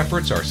 those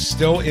efforts are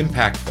still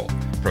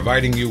impactful,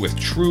 providing you with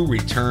true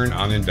return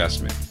on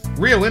investment.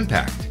 Real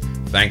impact,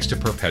 thanks to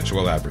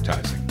perpetual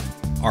advertising.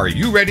 Are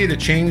you ready to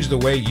change the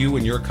way you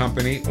and your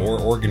company or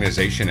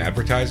organization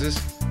advertises?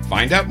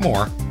 Find out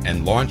more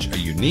and launch a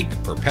unique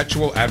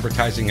perpetual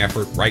advertising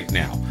effort right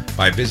now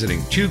by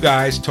visiting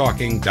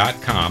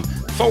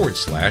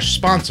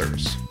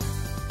twoguystalking.com/sponsors.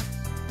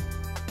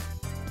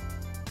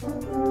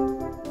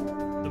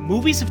 The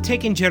movies have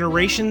taken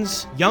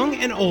generations, young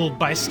and old,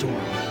 by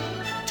storm.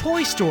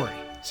 Toy Story,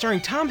 starring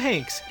Tom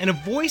Hanks and a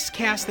voice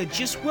cast that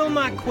just will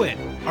not quit,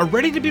 are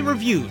ready to be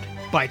reviewed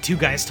by Two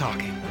Guys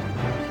Talking.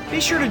 Be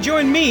sure to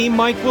join me,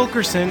 Mike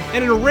Wilkerson,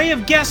 and an array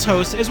of guest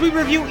hosts as we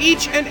review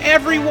each and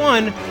every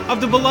one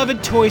of the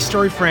beloved Toy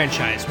Story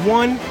franchise,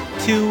 1,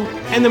 2,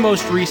 and the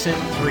most recent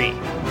 3,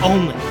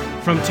 only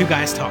from Two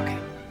Guys Talking.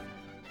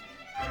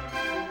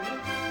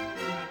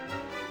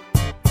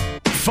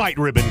 Fight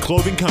Ribbon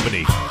Clothing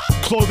Company.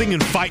 Clothing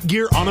and fight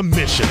gear on a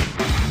mission.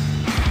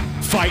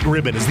 Fight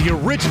Ribbon is the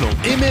original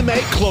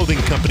MMA clothing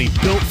company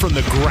built from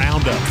the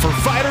ground up for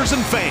fighters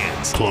and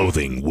fans.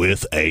 Clothing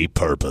with a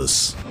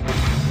purpose.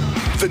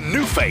 The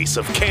new face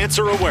of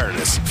cancer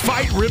awareness.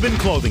 Fight Ribbon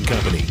Clothing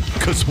Company.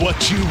 Because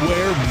what you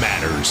wear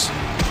matters.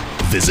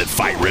 Visit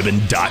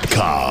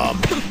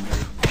fightribbon.com.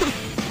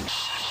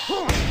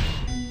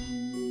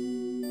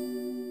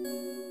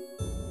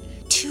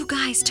 Two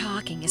Guys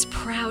Talking is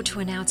proud to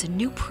announce a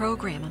new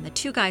program on the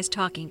Two Guys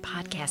Talking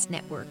podcast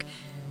network.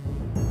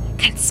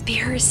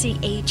 Conspiracy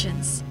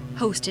Agents,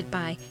 hosted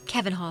by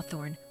Kevin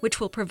Hawthorne, which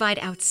will provide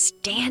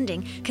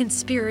outstanding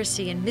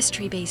conspiracy and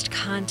mystery-based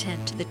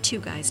content to the Two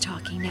Guys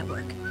Talking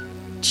network.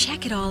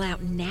 Check it all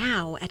out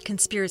now at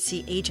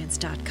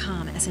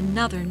conspiracyagents.com as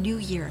another new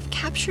year of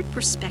captured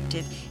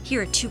perspective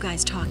here at Two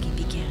Guys Talking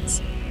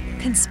begins.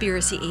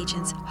 Conspiracy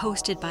Agents,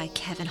 hosted by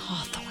Kevin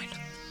Hawthorne.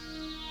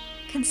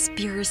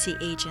 Conspiracy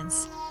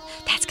Agents.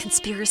 That's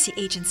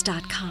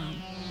conspiracyagents.com.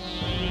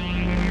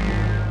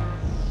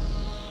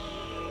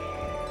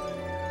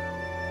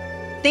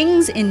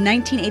 Things in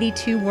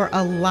 1982 were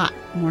a lot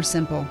more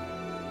simple.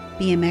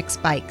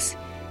 BMX bikes,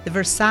 the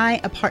Versailles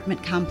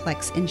apartment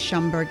complex in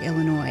Schaumburg,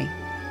 Illinois,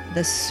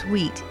 the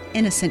sweet,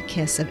 innocent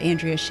kiss of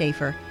Andrea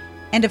Schaefer,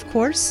 and of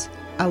course,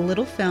 a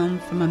little film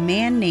from a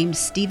man named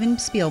Steven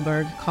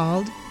Spielberg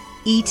called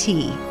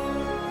E.T.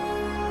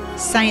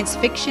 Science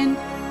fiction,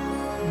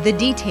 the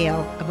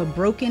detail of a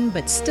broken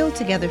but still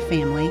together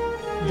family,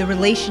 the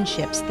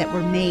relationships that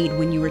were made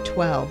when you were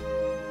 12,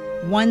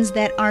 ones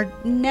that are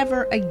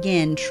never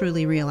again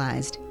truly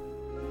realized.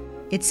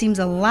 It seems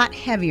a lot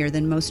heavier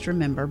than most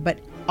remember, but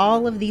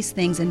all of these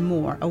things and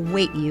more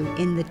await you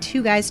in the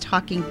Two Guys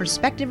Talking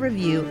perspective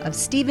review of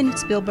Steven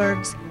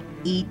Spielberg's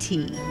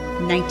E.T.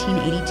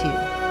 1982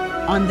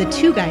 on the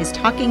Two Guys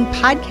Talking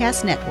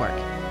podcast network.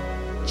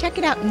 Check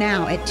it out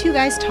now at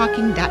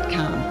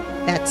twoguystalking.com.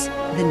 That's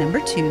the number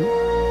 2,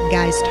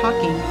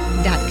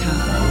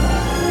 guystalking.com.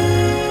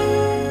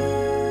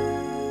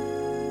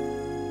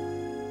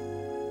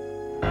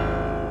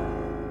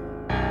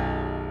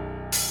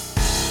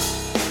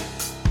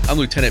 I'm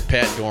Lieutenant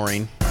Pat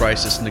Doring,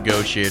 crisis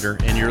negotiator,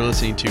 and you're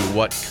listening to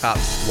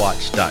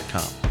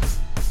WhatCopsWatch.com.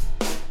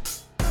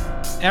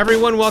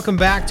 Everyone, welcome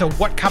back to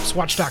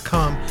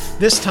WhatCopsWatch.com.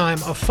 This time,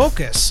 a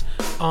focus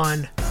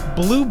on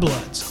Blue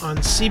Bloods on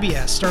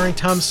CBS, starring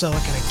Tom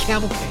Selleck in a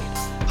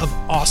cavalcade of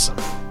awesome.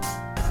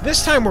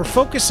 This time, we're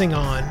focusing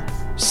on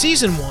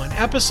Season 1,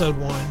 Episode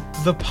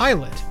 1, the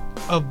pilot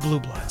of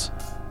Blue Bloods.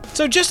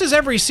 So just as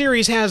every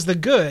series has the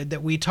good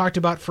that we talked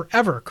about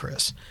forever,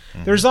 Chris,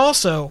 there's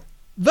also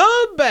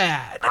the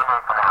bad.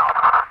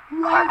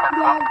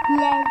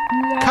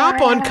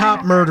 Cop on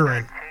cop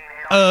murdering.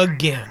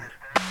 Again.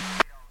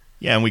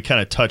 Yeah, and we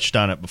kind of touched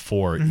on it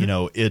before. You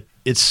know,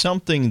 it's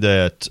something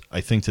that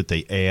I think that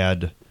they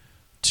add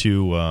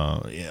to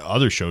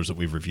other shows that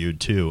we've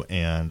reviewed too,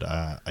 and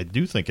I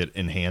do think it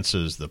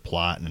enhances the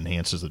plot and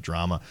enhances the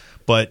drama.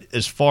 But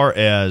as far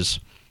as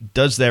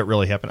does that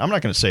really happen, I'm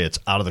not going to say it's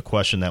out of the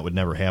question that would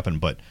never happen,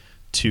 but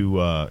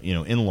to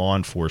in law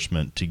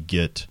enforcement to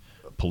get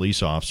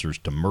police officers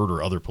to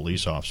murder other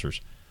police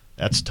officers,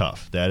 that's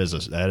tough. That's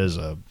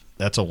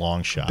a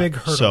long shot. Big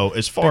hurdle. So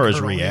as far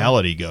as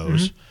reality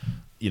goes,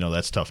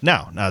 that's tough.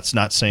 Now, that's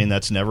not saying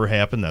that's never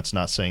happened. That's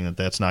not saying that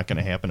that's not going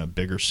to happen in a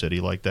bigger city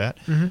like that.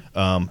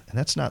 And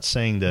that's not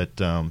saying that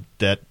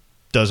that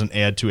doesn't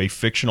add to a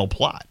fictional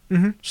plot.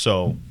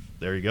 So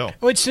there you go.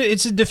 Well, it's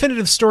a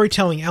definitive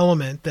storytelling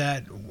element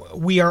that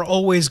we are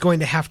always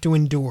going to have to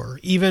endure,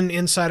 even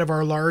inside of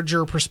our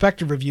larger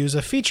perspective reviews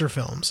of feature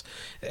films.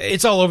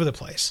 It's all over the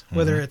place,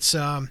 whether it's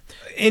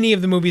any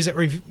of the movies that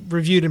we've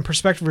reviewed in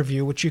perspective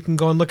review, which you can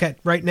go and look at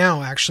right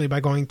now, actually, by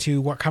going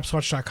to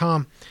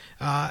whatcopswatch.com.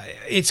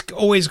 It's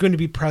always going to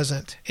be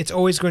present. It's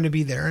always going to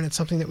be there, and it's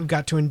something that we've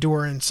got to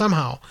endure and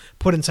somehow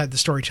put inside the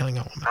storytelling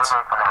elements.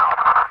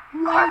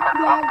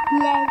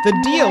 The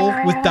deal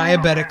with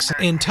diabetics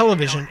in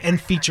television and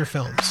feature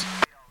films.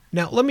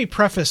 Now, let me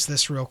preface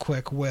this real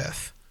quick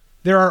with,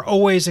 there are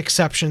always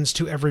exceptions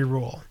to every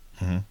rule.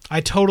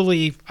 I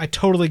totally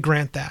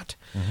grant that.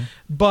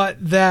 But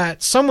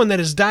that someone that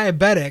is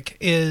diabetic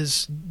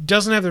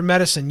doesn't have their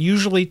medicine,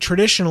 usually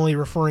traditionally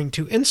referring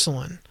to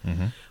insulin,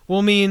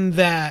 will mean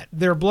that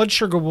their blood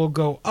sugar will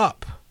go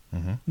up,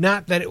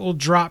 not that it will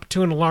drop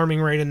to an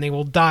alarming rate and they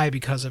will die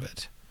because of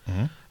it.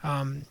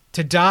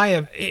 To die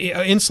of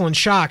insulin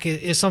shock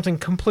is something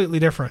completely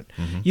different.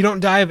 You don't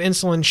die of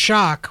insulin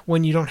shock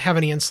when you don't have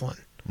any insulin.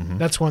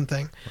 That's one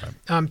thing.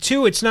 Right.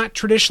 Two, it's not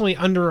traditionally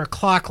under a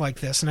clock like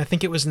this, and I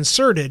think it was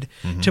inserted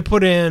to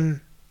put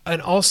in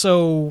an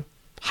also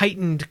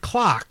heightened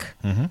clock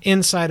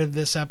inside of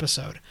this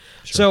episode.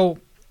 Sure. So,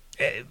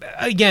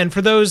 again,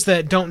 for those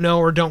that don't know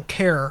or don't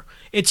care,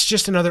 it's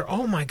just another,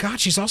 oh my God,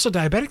 she's also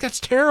diabetic? That's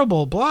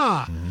terrible,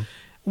 blah.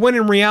 When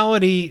in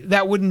reality,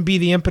 that wouldn't be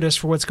the impetus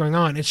for what's going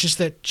on. It's just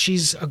that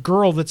she's a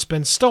girl that's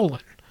been stolen.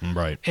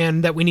 Right.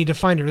 And that we need to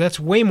find her. That's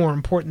way more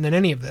important than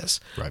any of this.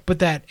 Right. But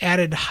that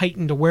added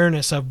heightened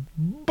awareness of,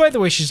 by the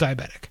way, she's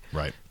diabetic.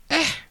 Right.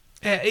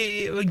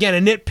 Again,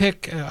 a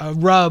nitpick, a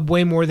rub,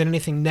 way more than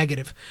anything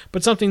negative.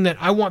 But something that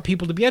I want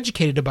people to be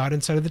educated about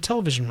inside of the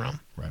television realm.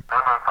 Right.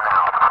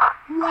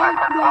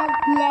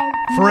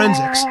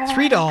 Forensics,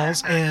 3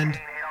 dolls, and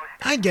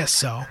I guess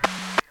so.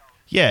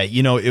 Yeah,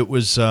 it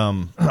was.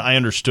 I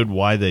understood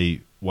why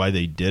they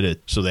did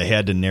it, so they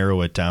had to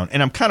narrow it down.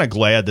 And I'm kind of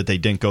glad that they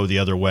didn't go the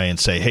other way and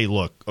say, "Hey,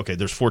 look, okay,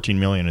 there's 14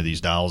 million of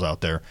these dolls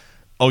out there.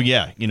 Oh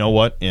yeah, you know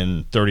what?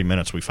 In 30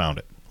 minutes, we found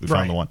it. We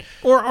found the one."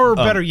 Or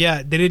better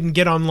yet, they didn't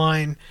get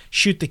online,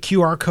 shoot the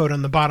QR code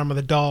on the bottom of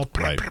the doll,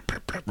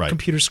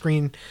 computer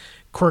screen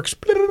quirks,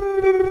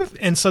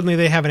 and suddenly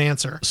they have an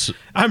answer. So,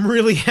 I'm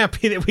really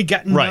happy that we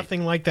got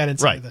nothing like that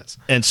inside of this.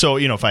 And so,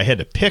 if I had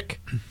to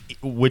pick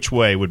which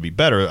way would be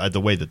better,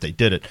 the way that they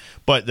did it.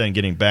 But then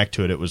getting back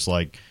to it, it was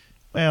like,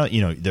 well,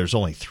 there's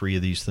only 3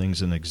 of these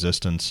things in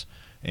existence,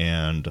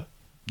 and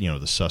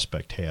the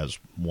suspect has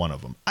one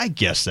of them. I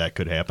guess that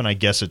could happen. I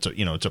guess it's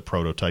a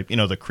prototype.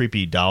 The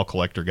creepy doll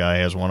collector guy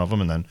has one of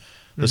them, and then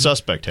the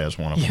suspect has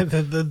one of them.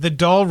 Yeah, the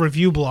doll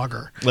review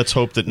blogger. Let's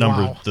hope that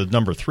the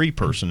number 3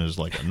 person is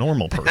like a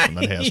normal person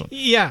that has them.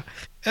 Yeah.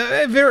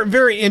 Very,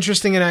 very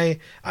interesting, and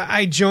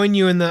I join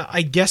you in the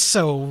I guess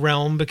so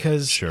realm,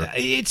 because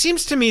it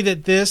seems to me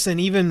that this,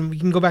 and even we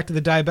can go back to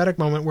the diabetic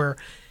moment where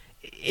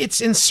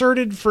it's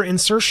inserted for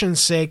insertion's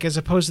sake as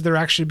opposed to there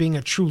actually being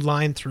a true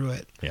line through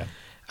it. Yeah.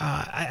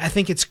 I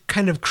think it's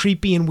kind of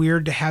creepy and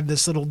weird to have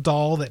this little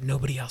doll that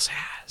nobody else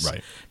has.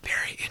 Right.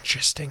 Very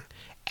interesting.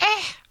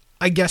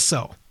 I guess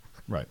so.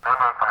 Right.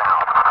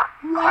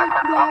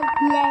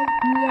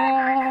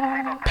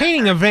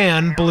 Painting a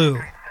van blue.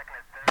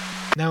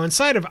 Now,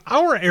 inside of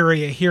our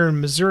area here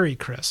in Missouri,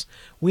 Chris,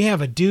 we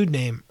have a dude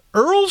named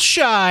Earl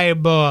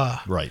Scheib.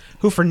 Right.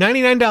 Who for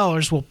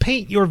 $99 will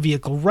paint your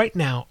vehicle right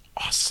now.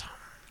 Awesome.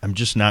 I'm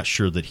just not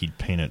sure that he'd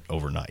paint it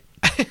overnight.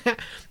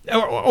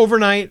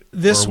 Overnight,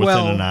 this or within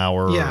well. an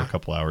hour or a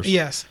couple hours.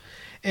 Yes.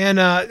 And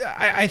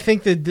I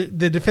think the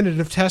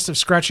definitive test of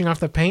scratching off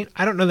the paint,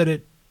 I don't know that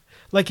it...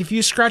 Like, if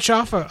you scratch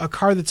off a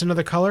car that's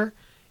another color,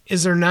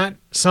 is there not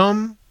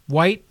some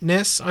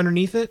whiteness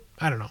underneath it?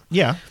 I don't know.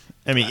 Yeah.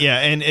 I mean, yeah,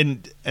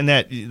 and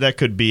that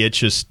could be. It's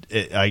just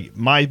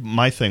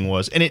my thing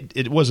was, and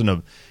it wasn't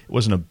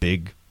a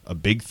big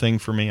thing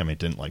for me. I mean, it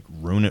didn't like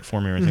ruin it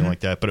for me or anything like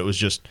that. But it was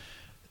just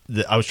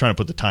I was trying to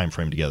put the time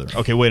frame together.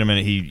 Okay, wait a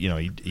minute.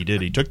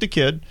 He took the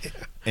kid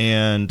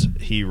and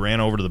he ran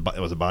over to it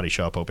was a body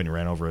shop open. He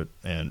ran over it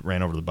and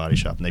ran over to the body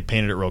shop and they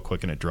painted it real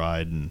quick and it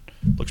dried and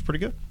it looks pretty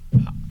good.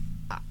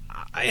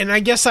 And I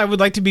guess I would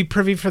like to be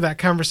privy for that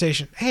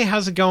conversation. Hey,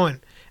 how's it going?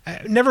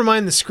 Never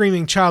mind the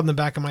screaming child in the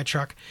back of my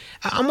truck.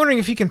 I'm wondering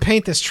if you can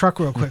paint this truck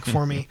real quick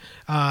for me.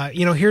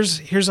 Here's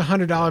a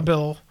 $100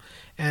 bill,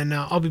 and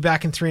I'll be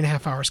back in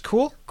 3.5 hours.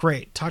 Cool?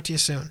 Great. Talk to you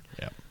soon.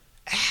 Yeah.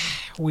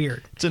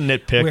 Weird. It's a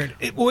nitpick. Weird.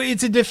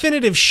 It's a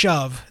definitive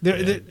shove.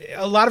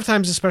 A lot of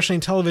times, especially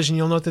in television,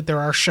 you'll note that there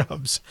are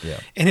shoves. Yeah.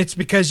 And it's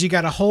because you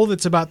got a hole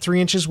that's about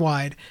 3 inches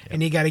wide,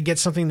 and you got to get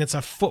something that's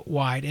a foot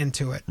wide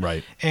into it.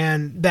 Right.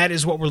 And that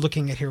is what we're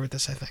looking at here with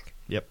this, I think.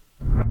 Yep.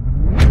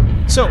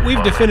 So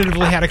we've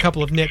definitively had a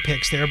couple of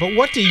nitpicks there, but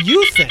what do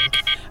you think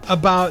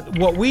about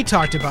what we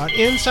talked about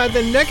inside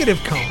the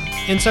negative cone,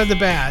 inside the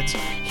bads,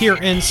 here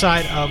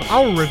inside of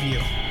our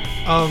review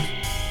of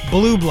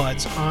Blue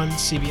Bloods on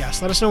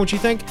CBS? Let us know what you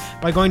think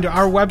by going to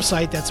our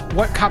website. That's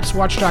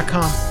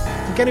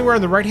whatcopswatch.com. Click anywhere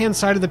on the right-hand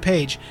side of the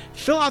page.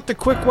 Fill out the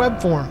quick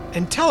web form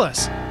and tell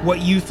us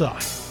what you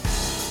thought.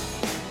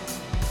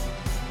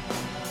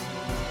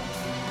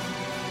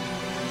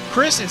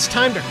 Chris, it's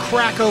time to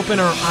crack open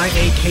our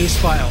IA case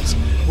files,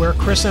 where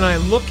Chris and I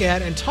look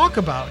at and talk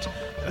about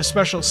a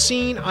special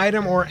scene,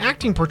 item, or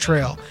acting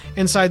portrayal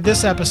inside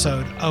this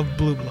episode of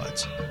Blue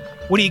Bloods.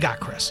 What do you got,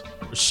 Chris?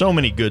 There's so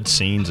many good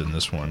scenes in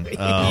this one.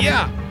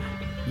 Yeah.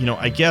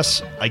 I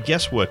guess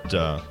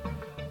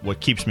what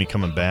keeps me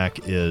coming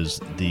back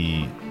is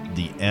the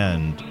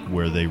end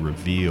where they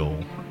reveal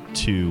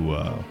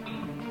to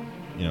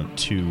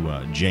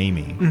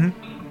Jamie,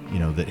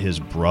 that his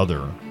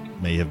brother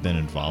may have been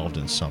involved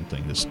in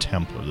something. This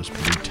Blue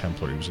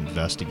Templar, he was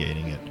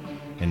investigating it,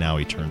 and now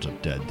he turns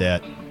up dead.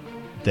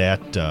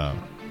 That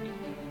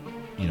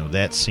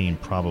scene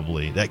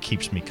probably that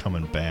keeps me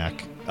coming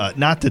back.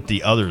 Not that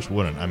the others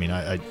wouldn't. I mean,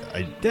 I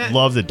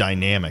love the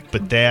dynamic,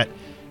 but that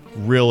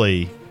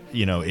really,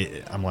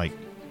 I'm like,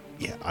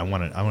 yeah, I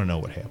want to know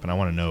what happened. I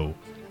want to know,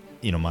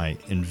 my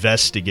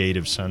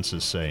investigative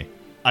senses say,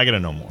 I got to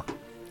know more.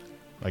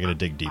 I got to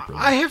dig deeper.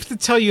 I have to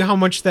tell you how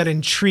much that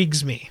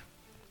intrigues me.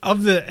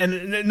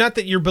 And not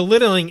that you're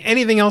belittling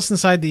anything else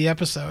inside the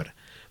episode,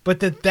 but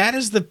that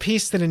is the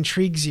piece that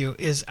intrigues you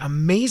is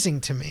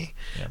amazing to me.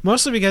 Yeah.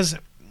 Mostly because,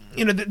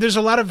 there's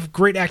a lot of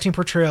great acting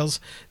portrayals.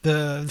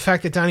 The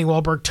fact that Donnie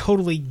Wahlberg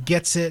totally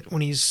gets it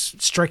when he's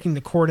striking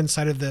the chord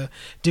inside of the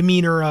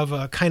demeanor of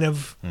a kind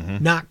of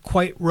not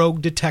quite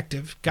rogue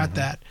detective. Got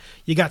that.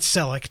 You got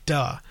Selleck,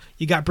 duh.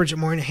 You got Bridget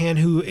Moynihan,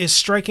 who is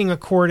striking a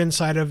chord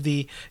inside of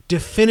the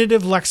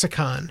definitive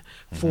lexicon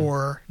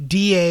for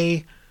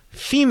DA,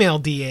 female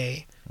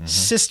DA,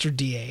 sister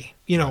DA,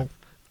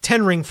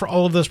 10 ring for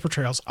all of those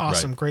portrayals.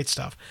 Awesome. Right. Great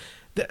stuff.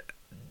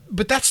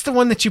 But that's the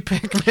one that you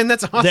pick, man.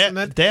 That's awesome.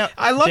 I love that.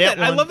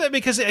 I love that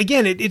because,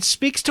 again, it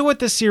speaks to what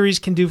the series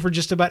can do for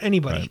just about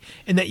anybody,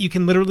 and that you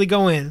can literally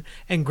go in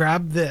and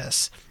grab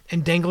this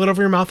and dangle it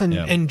over your mouth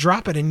and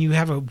drop it, and you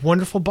have a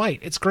wonderful bite.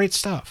 It's great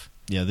stuff.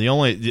 Yeah,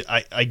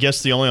 I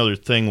guess the only other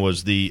thing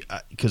was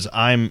because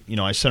I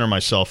center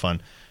myself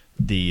on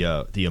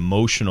the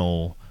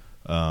emotional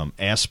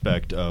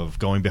aspect of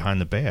going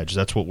behind the badge.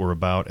 That's what we're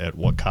about at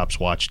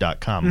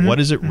whatcopswatch.com. What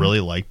is it really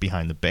like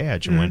behind the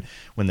badge? And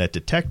when that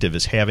detective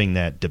is having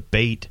that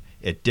debate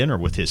at dinner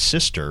with his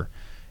sister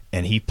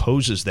and he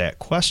poses that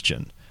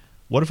question,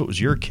 what if it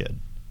was your kid?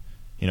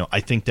 I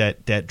think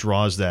that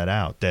draws that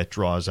out. That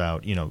draws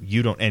out,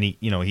 you don't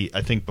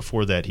I think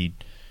before that hey,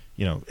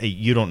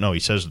 you don't know.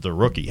 He says to the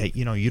rookie, hey,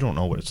 you don't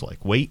know what it's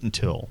like. Wait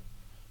until,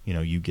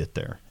 you get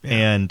there. Yeah.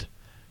 And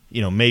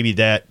maybe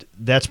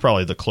that's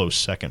probably the close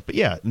second. But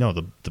yeah, no,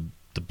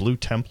 the Blue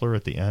Templar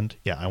at the end,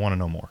 yeah, I want to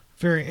know more.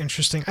 Very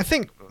interesting. I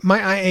think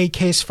my IA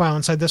case file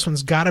inside this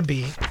one's got to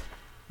be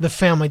the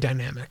family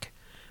dynamic.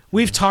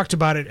 We've talked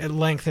about it at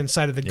length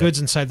inside of the goods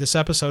inside this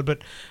episode, but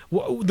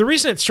the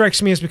reason it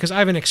strikes me is because I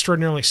have an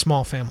extraordinarily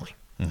small family.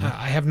 Mm-hmm.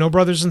 I have no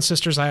brothers and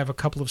sisters. I have a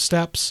couple of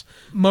steps.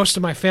 Most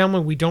of my family,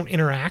 we don't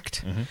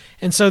interact. Mm-hmm.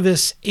 And so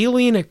this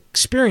alien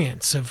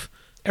experience of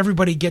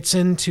everybody gets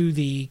into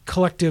the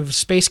collective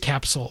space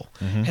capsule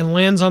and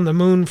lands on the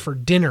moon for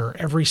dinner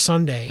every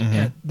Sunday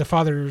at the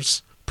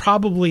father's,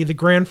 probably the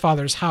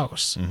grandfather's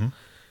house. Mm-hmm.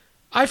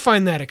 I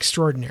find that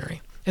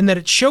extraordinary, and that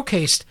it's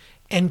showcased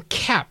and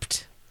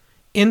kept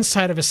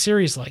inside of a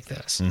series like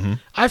this. Mm-hmm.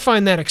 I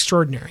find that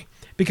extraordinary,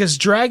 because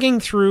dragging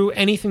through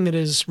anything that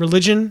is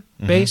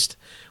religion-based,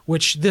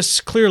 which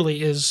this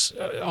clearly is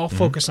all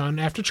focus on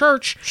after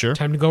church,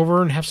 time to go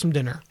over and have some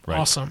dinner. Right.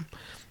 Awesome.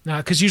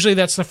 Because usually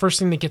that's the first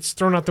thing that gets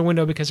thrown out the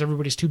window because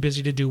everybody's too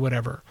busy to do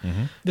whatever.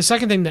 Mm-hmm. The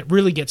second thing that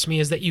really gets me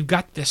is that you've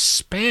got this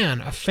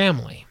span of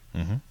family.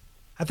 Mm-hmm.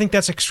 I think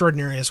that's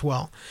extraordinary as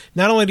well.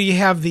 Not only do you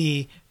have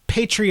the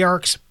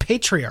patriarch's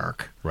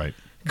patriarch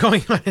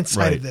going on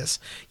inside of this,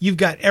 you've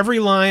got every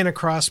line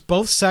across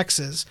both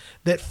sexes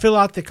that fill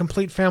out the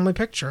complete family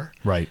picture.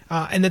 Right.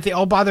 And that they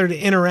all bother to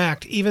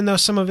interact, even though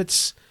some of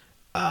it's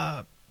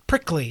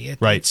prickly.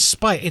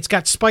 It's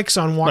got spikes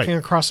on walking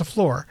across the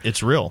floor.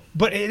 It's real.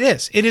 But it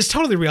is. It is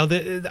totally real.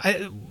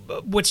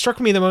 What struck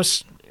me the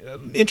most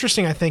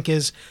interesting, I think,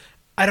 is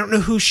I don't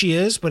know who she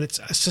is, but it's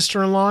a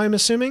sister-in-law, I'm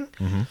assuming,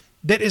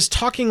 that is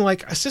talking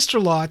like a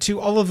sister-in-law to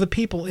all of the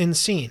people in the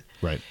scene.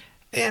 Right.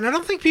 And I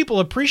don't think people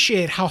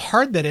appreciate how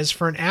hard that is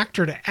for an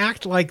actor to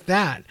act like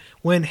that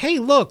when, hey,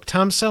 look,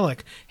 Tom Selleck.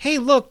 Hey,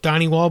 look,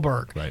 Donnie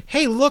Wahlberg. Right.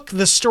 Hey, look,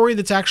 the story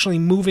that's actually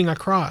moving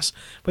across.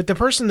 But the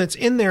person that's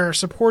in there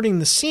supporting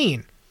the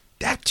scene,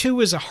 that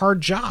too is a hard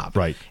job.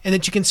 Right. And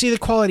that you can see the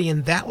quality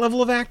in that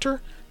level of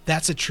actor,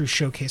 that's a true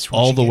showcase for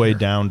all the way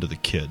down to the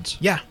kids.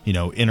 Yeah. You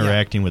know,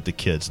 interacting with the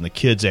kids and the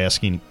kids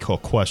asking a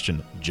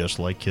question just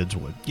like kids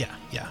would. Yeah,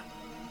 yeah.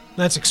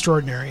 That's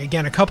extraordinary.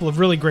 Again, a couple of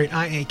really great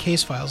IA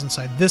case files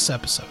inside this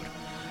episode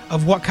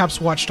of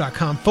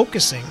WhatCopsWatch.com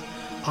focusing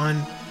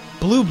on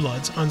Blue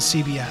Bloods on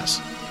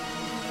CBS.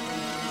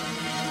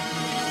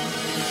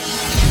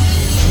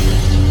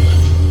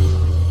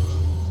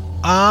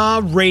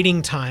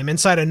 Rating time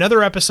inside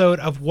another episode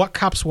of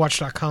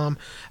WhatCopsWatch.com.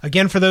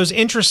 Again, for those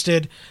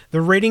interested,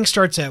 the rating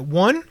starts at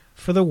 1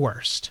 for the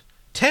worst,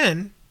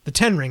 10, the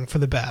 10 ring for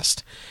the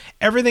best.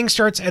 Everything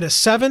starts at a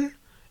 7,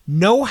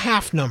 no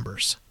half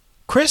numbers.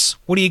 Chris,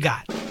 what do you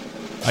got?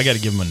 I got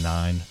to give him a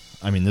 9.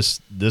 I mean,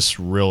 this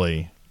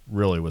really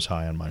was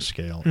high on my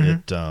scale.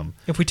 Mm-hmm.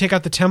 If we take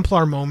out the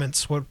Templar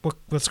moments, what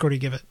score do you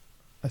give it?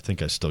 I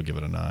think I still give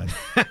it a 9.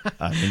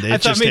 I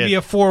thought maybe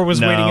a 4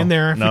 was waiting in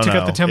there if we took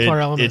out the Templar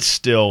element. It's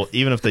still,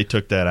 even if they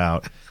took that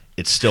out,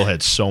 it still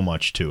had so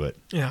much to it.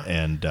 Yeah.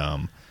 And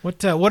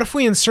what if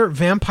we insert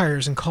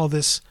vampires and call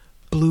this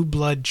Blue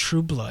Blood,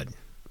 True Blood?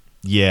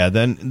 Yeah,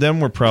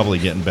 then we're probably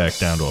getting back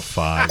down to a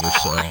 5 or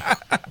so.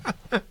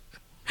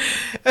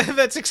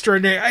 That's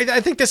extraordinary. I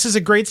think this is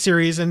a great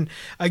series, and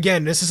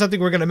again, this is something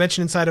we're going to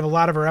mention inside of a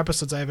lot of our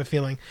episodes, I have a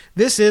feeling.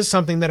 This is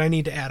something that I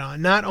need to add on,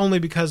 not only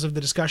because of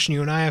the discussion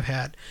you and I have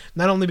had,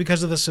 not only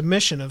because of the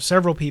submission of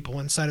several people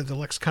inside of the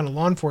Lexicon of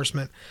Law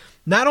Enforcement,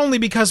 not only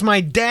because my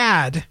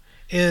dad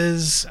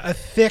is a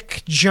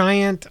thick,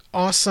 giant,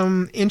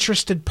 awesome,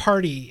 interested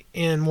party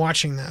in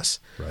watching this.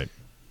 Right.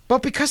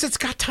 But because it's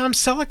got Tom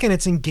Selleck and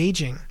it's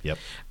engaging. Yep.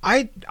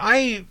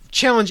 I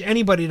challenge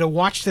anybody to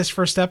watch this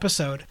first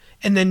episode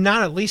and then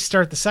not at least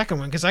start the second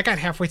one, because I got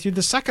halfway through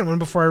the second one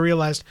before I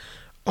realized,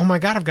 oh my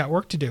God, I've got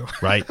work to do.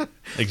 Right,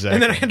 exactly.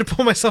 And then I had to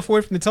pull myself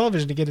away from the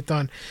television to get it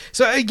done.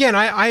 So again,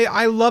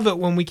 I love it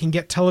when we can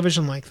get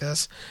television like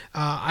this.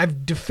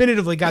 I've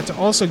definitively got to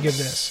also give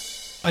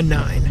this a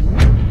 9.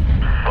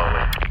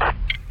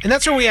 And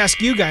that's where we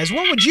ask you guys,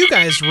 what would you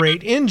guys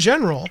rate in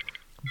general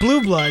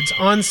Blue Bloods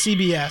on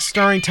CBS,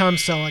 starring Tom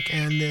Selleck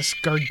and this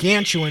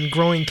gargantuan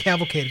growing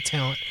cavalcade of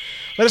talent?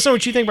 Let us know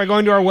what you think by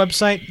going to our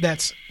website.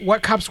 That's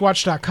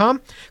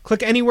whatcopswatch.com.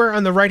 Click anywhere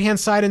on the right-hand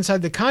side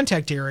inside the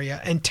contact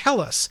area and tell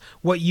us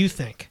what you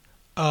think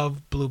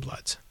of Blue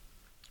Bloods.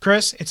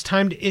 Chris, it's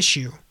time to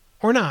issue,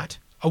 or not,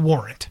 a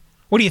warrant.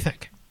 What do you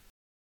think?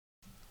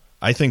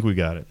 I think we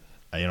got it.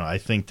 I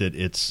think that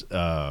it's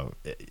a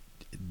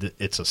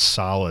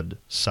solid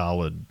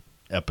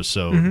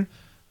episode. Mm-hmm.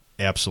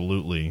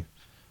 Absolutely,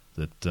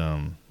 that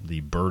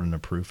the burden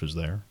of proof is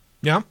there.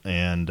 Yeah,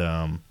 and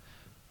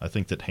I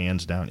think that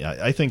hands down,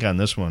 I think on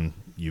this one,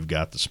 you've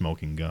got the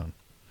smoking gun.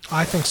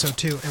 I think so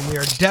too, and we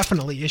are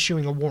definitely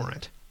issuing a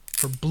warrant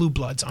for Blue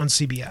Bloods on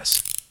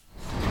CBS.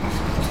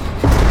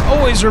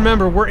 Always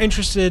remember, we're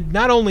interested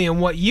not only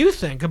in what you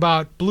think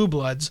about Blue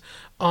Bloods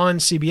on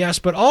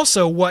CBS, but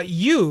also what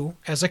you,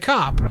 as a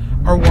cop,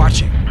 are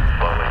watching.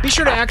 Be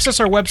sure to access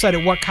our website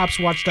at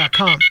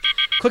whatcopswatch.com.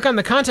 Click on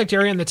the contact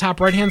area on the top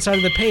right-hand side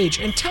of the page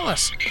and tell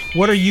us,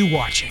 what are you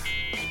watching?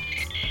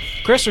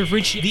 Chris, we've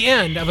reached the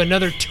end of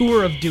another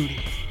tour of duty.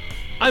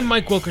 I'm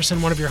Mike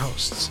Wilkerson, one of your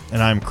hosts.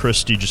 And I'm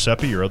Chris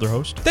DiGiuseppe, your other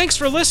host. Thanks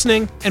for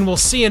listening, and we'll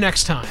see you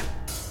next time.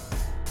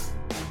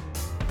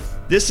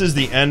 This is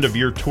the end of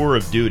your tour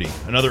of duty.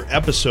 Another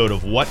episode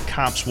of What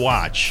Cops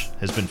Watch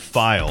has been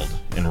filed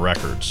in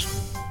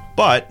records.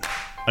 But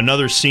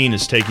another scene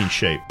is taking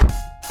shape.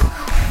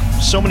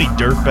 So many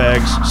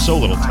dirtbags, so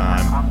little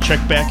time. Check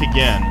back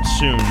again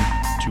soon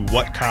to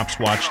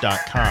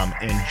whatcopswatch.com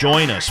and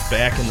join us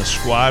back in the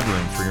squad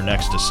room for your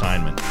next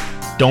assignment.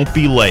 Don't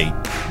be late.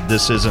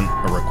 This isn't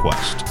a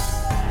request.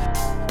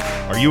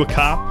 Are you a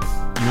cop?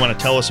 You want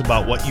to tell us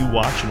about what you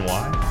watch and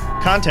why?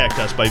 Contact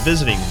us by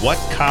visiting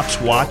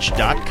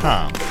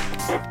whatcopswatch.com.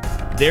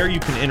 There you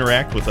can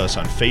interact with us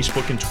on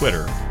Facebook and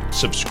Twitter,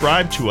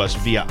 subscribe to us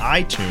via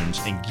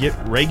iTunes, and get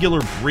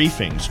regular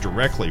briefings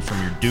directly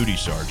from your duty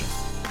sergeant.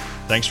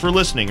 Thanks for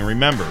listening, and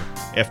remember,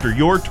 after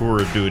your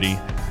tour of duty,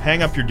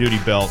 hang up your duty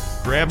belt,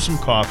 grab some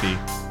coffee,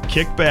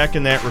 kick back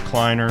in that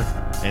recliner,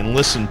 and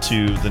listen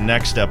to the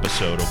next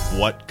episode of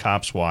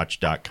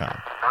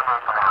WhatCopsWatch.com.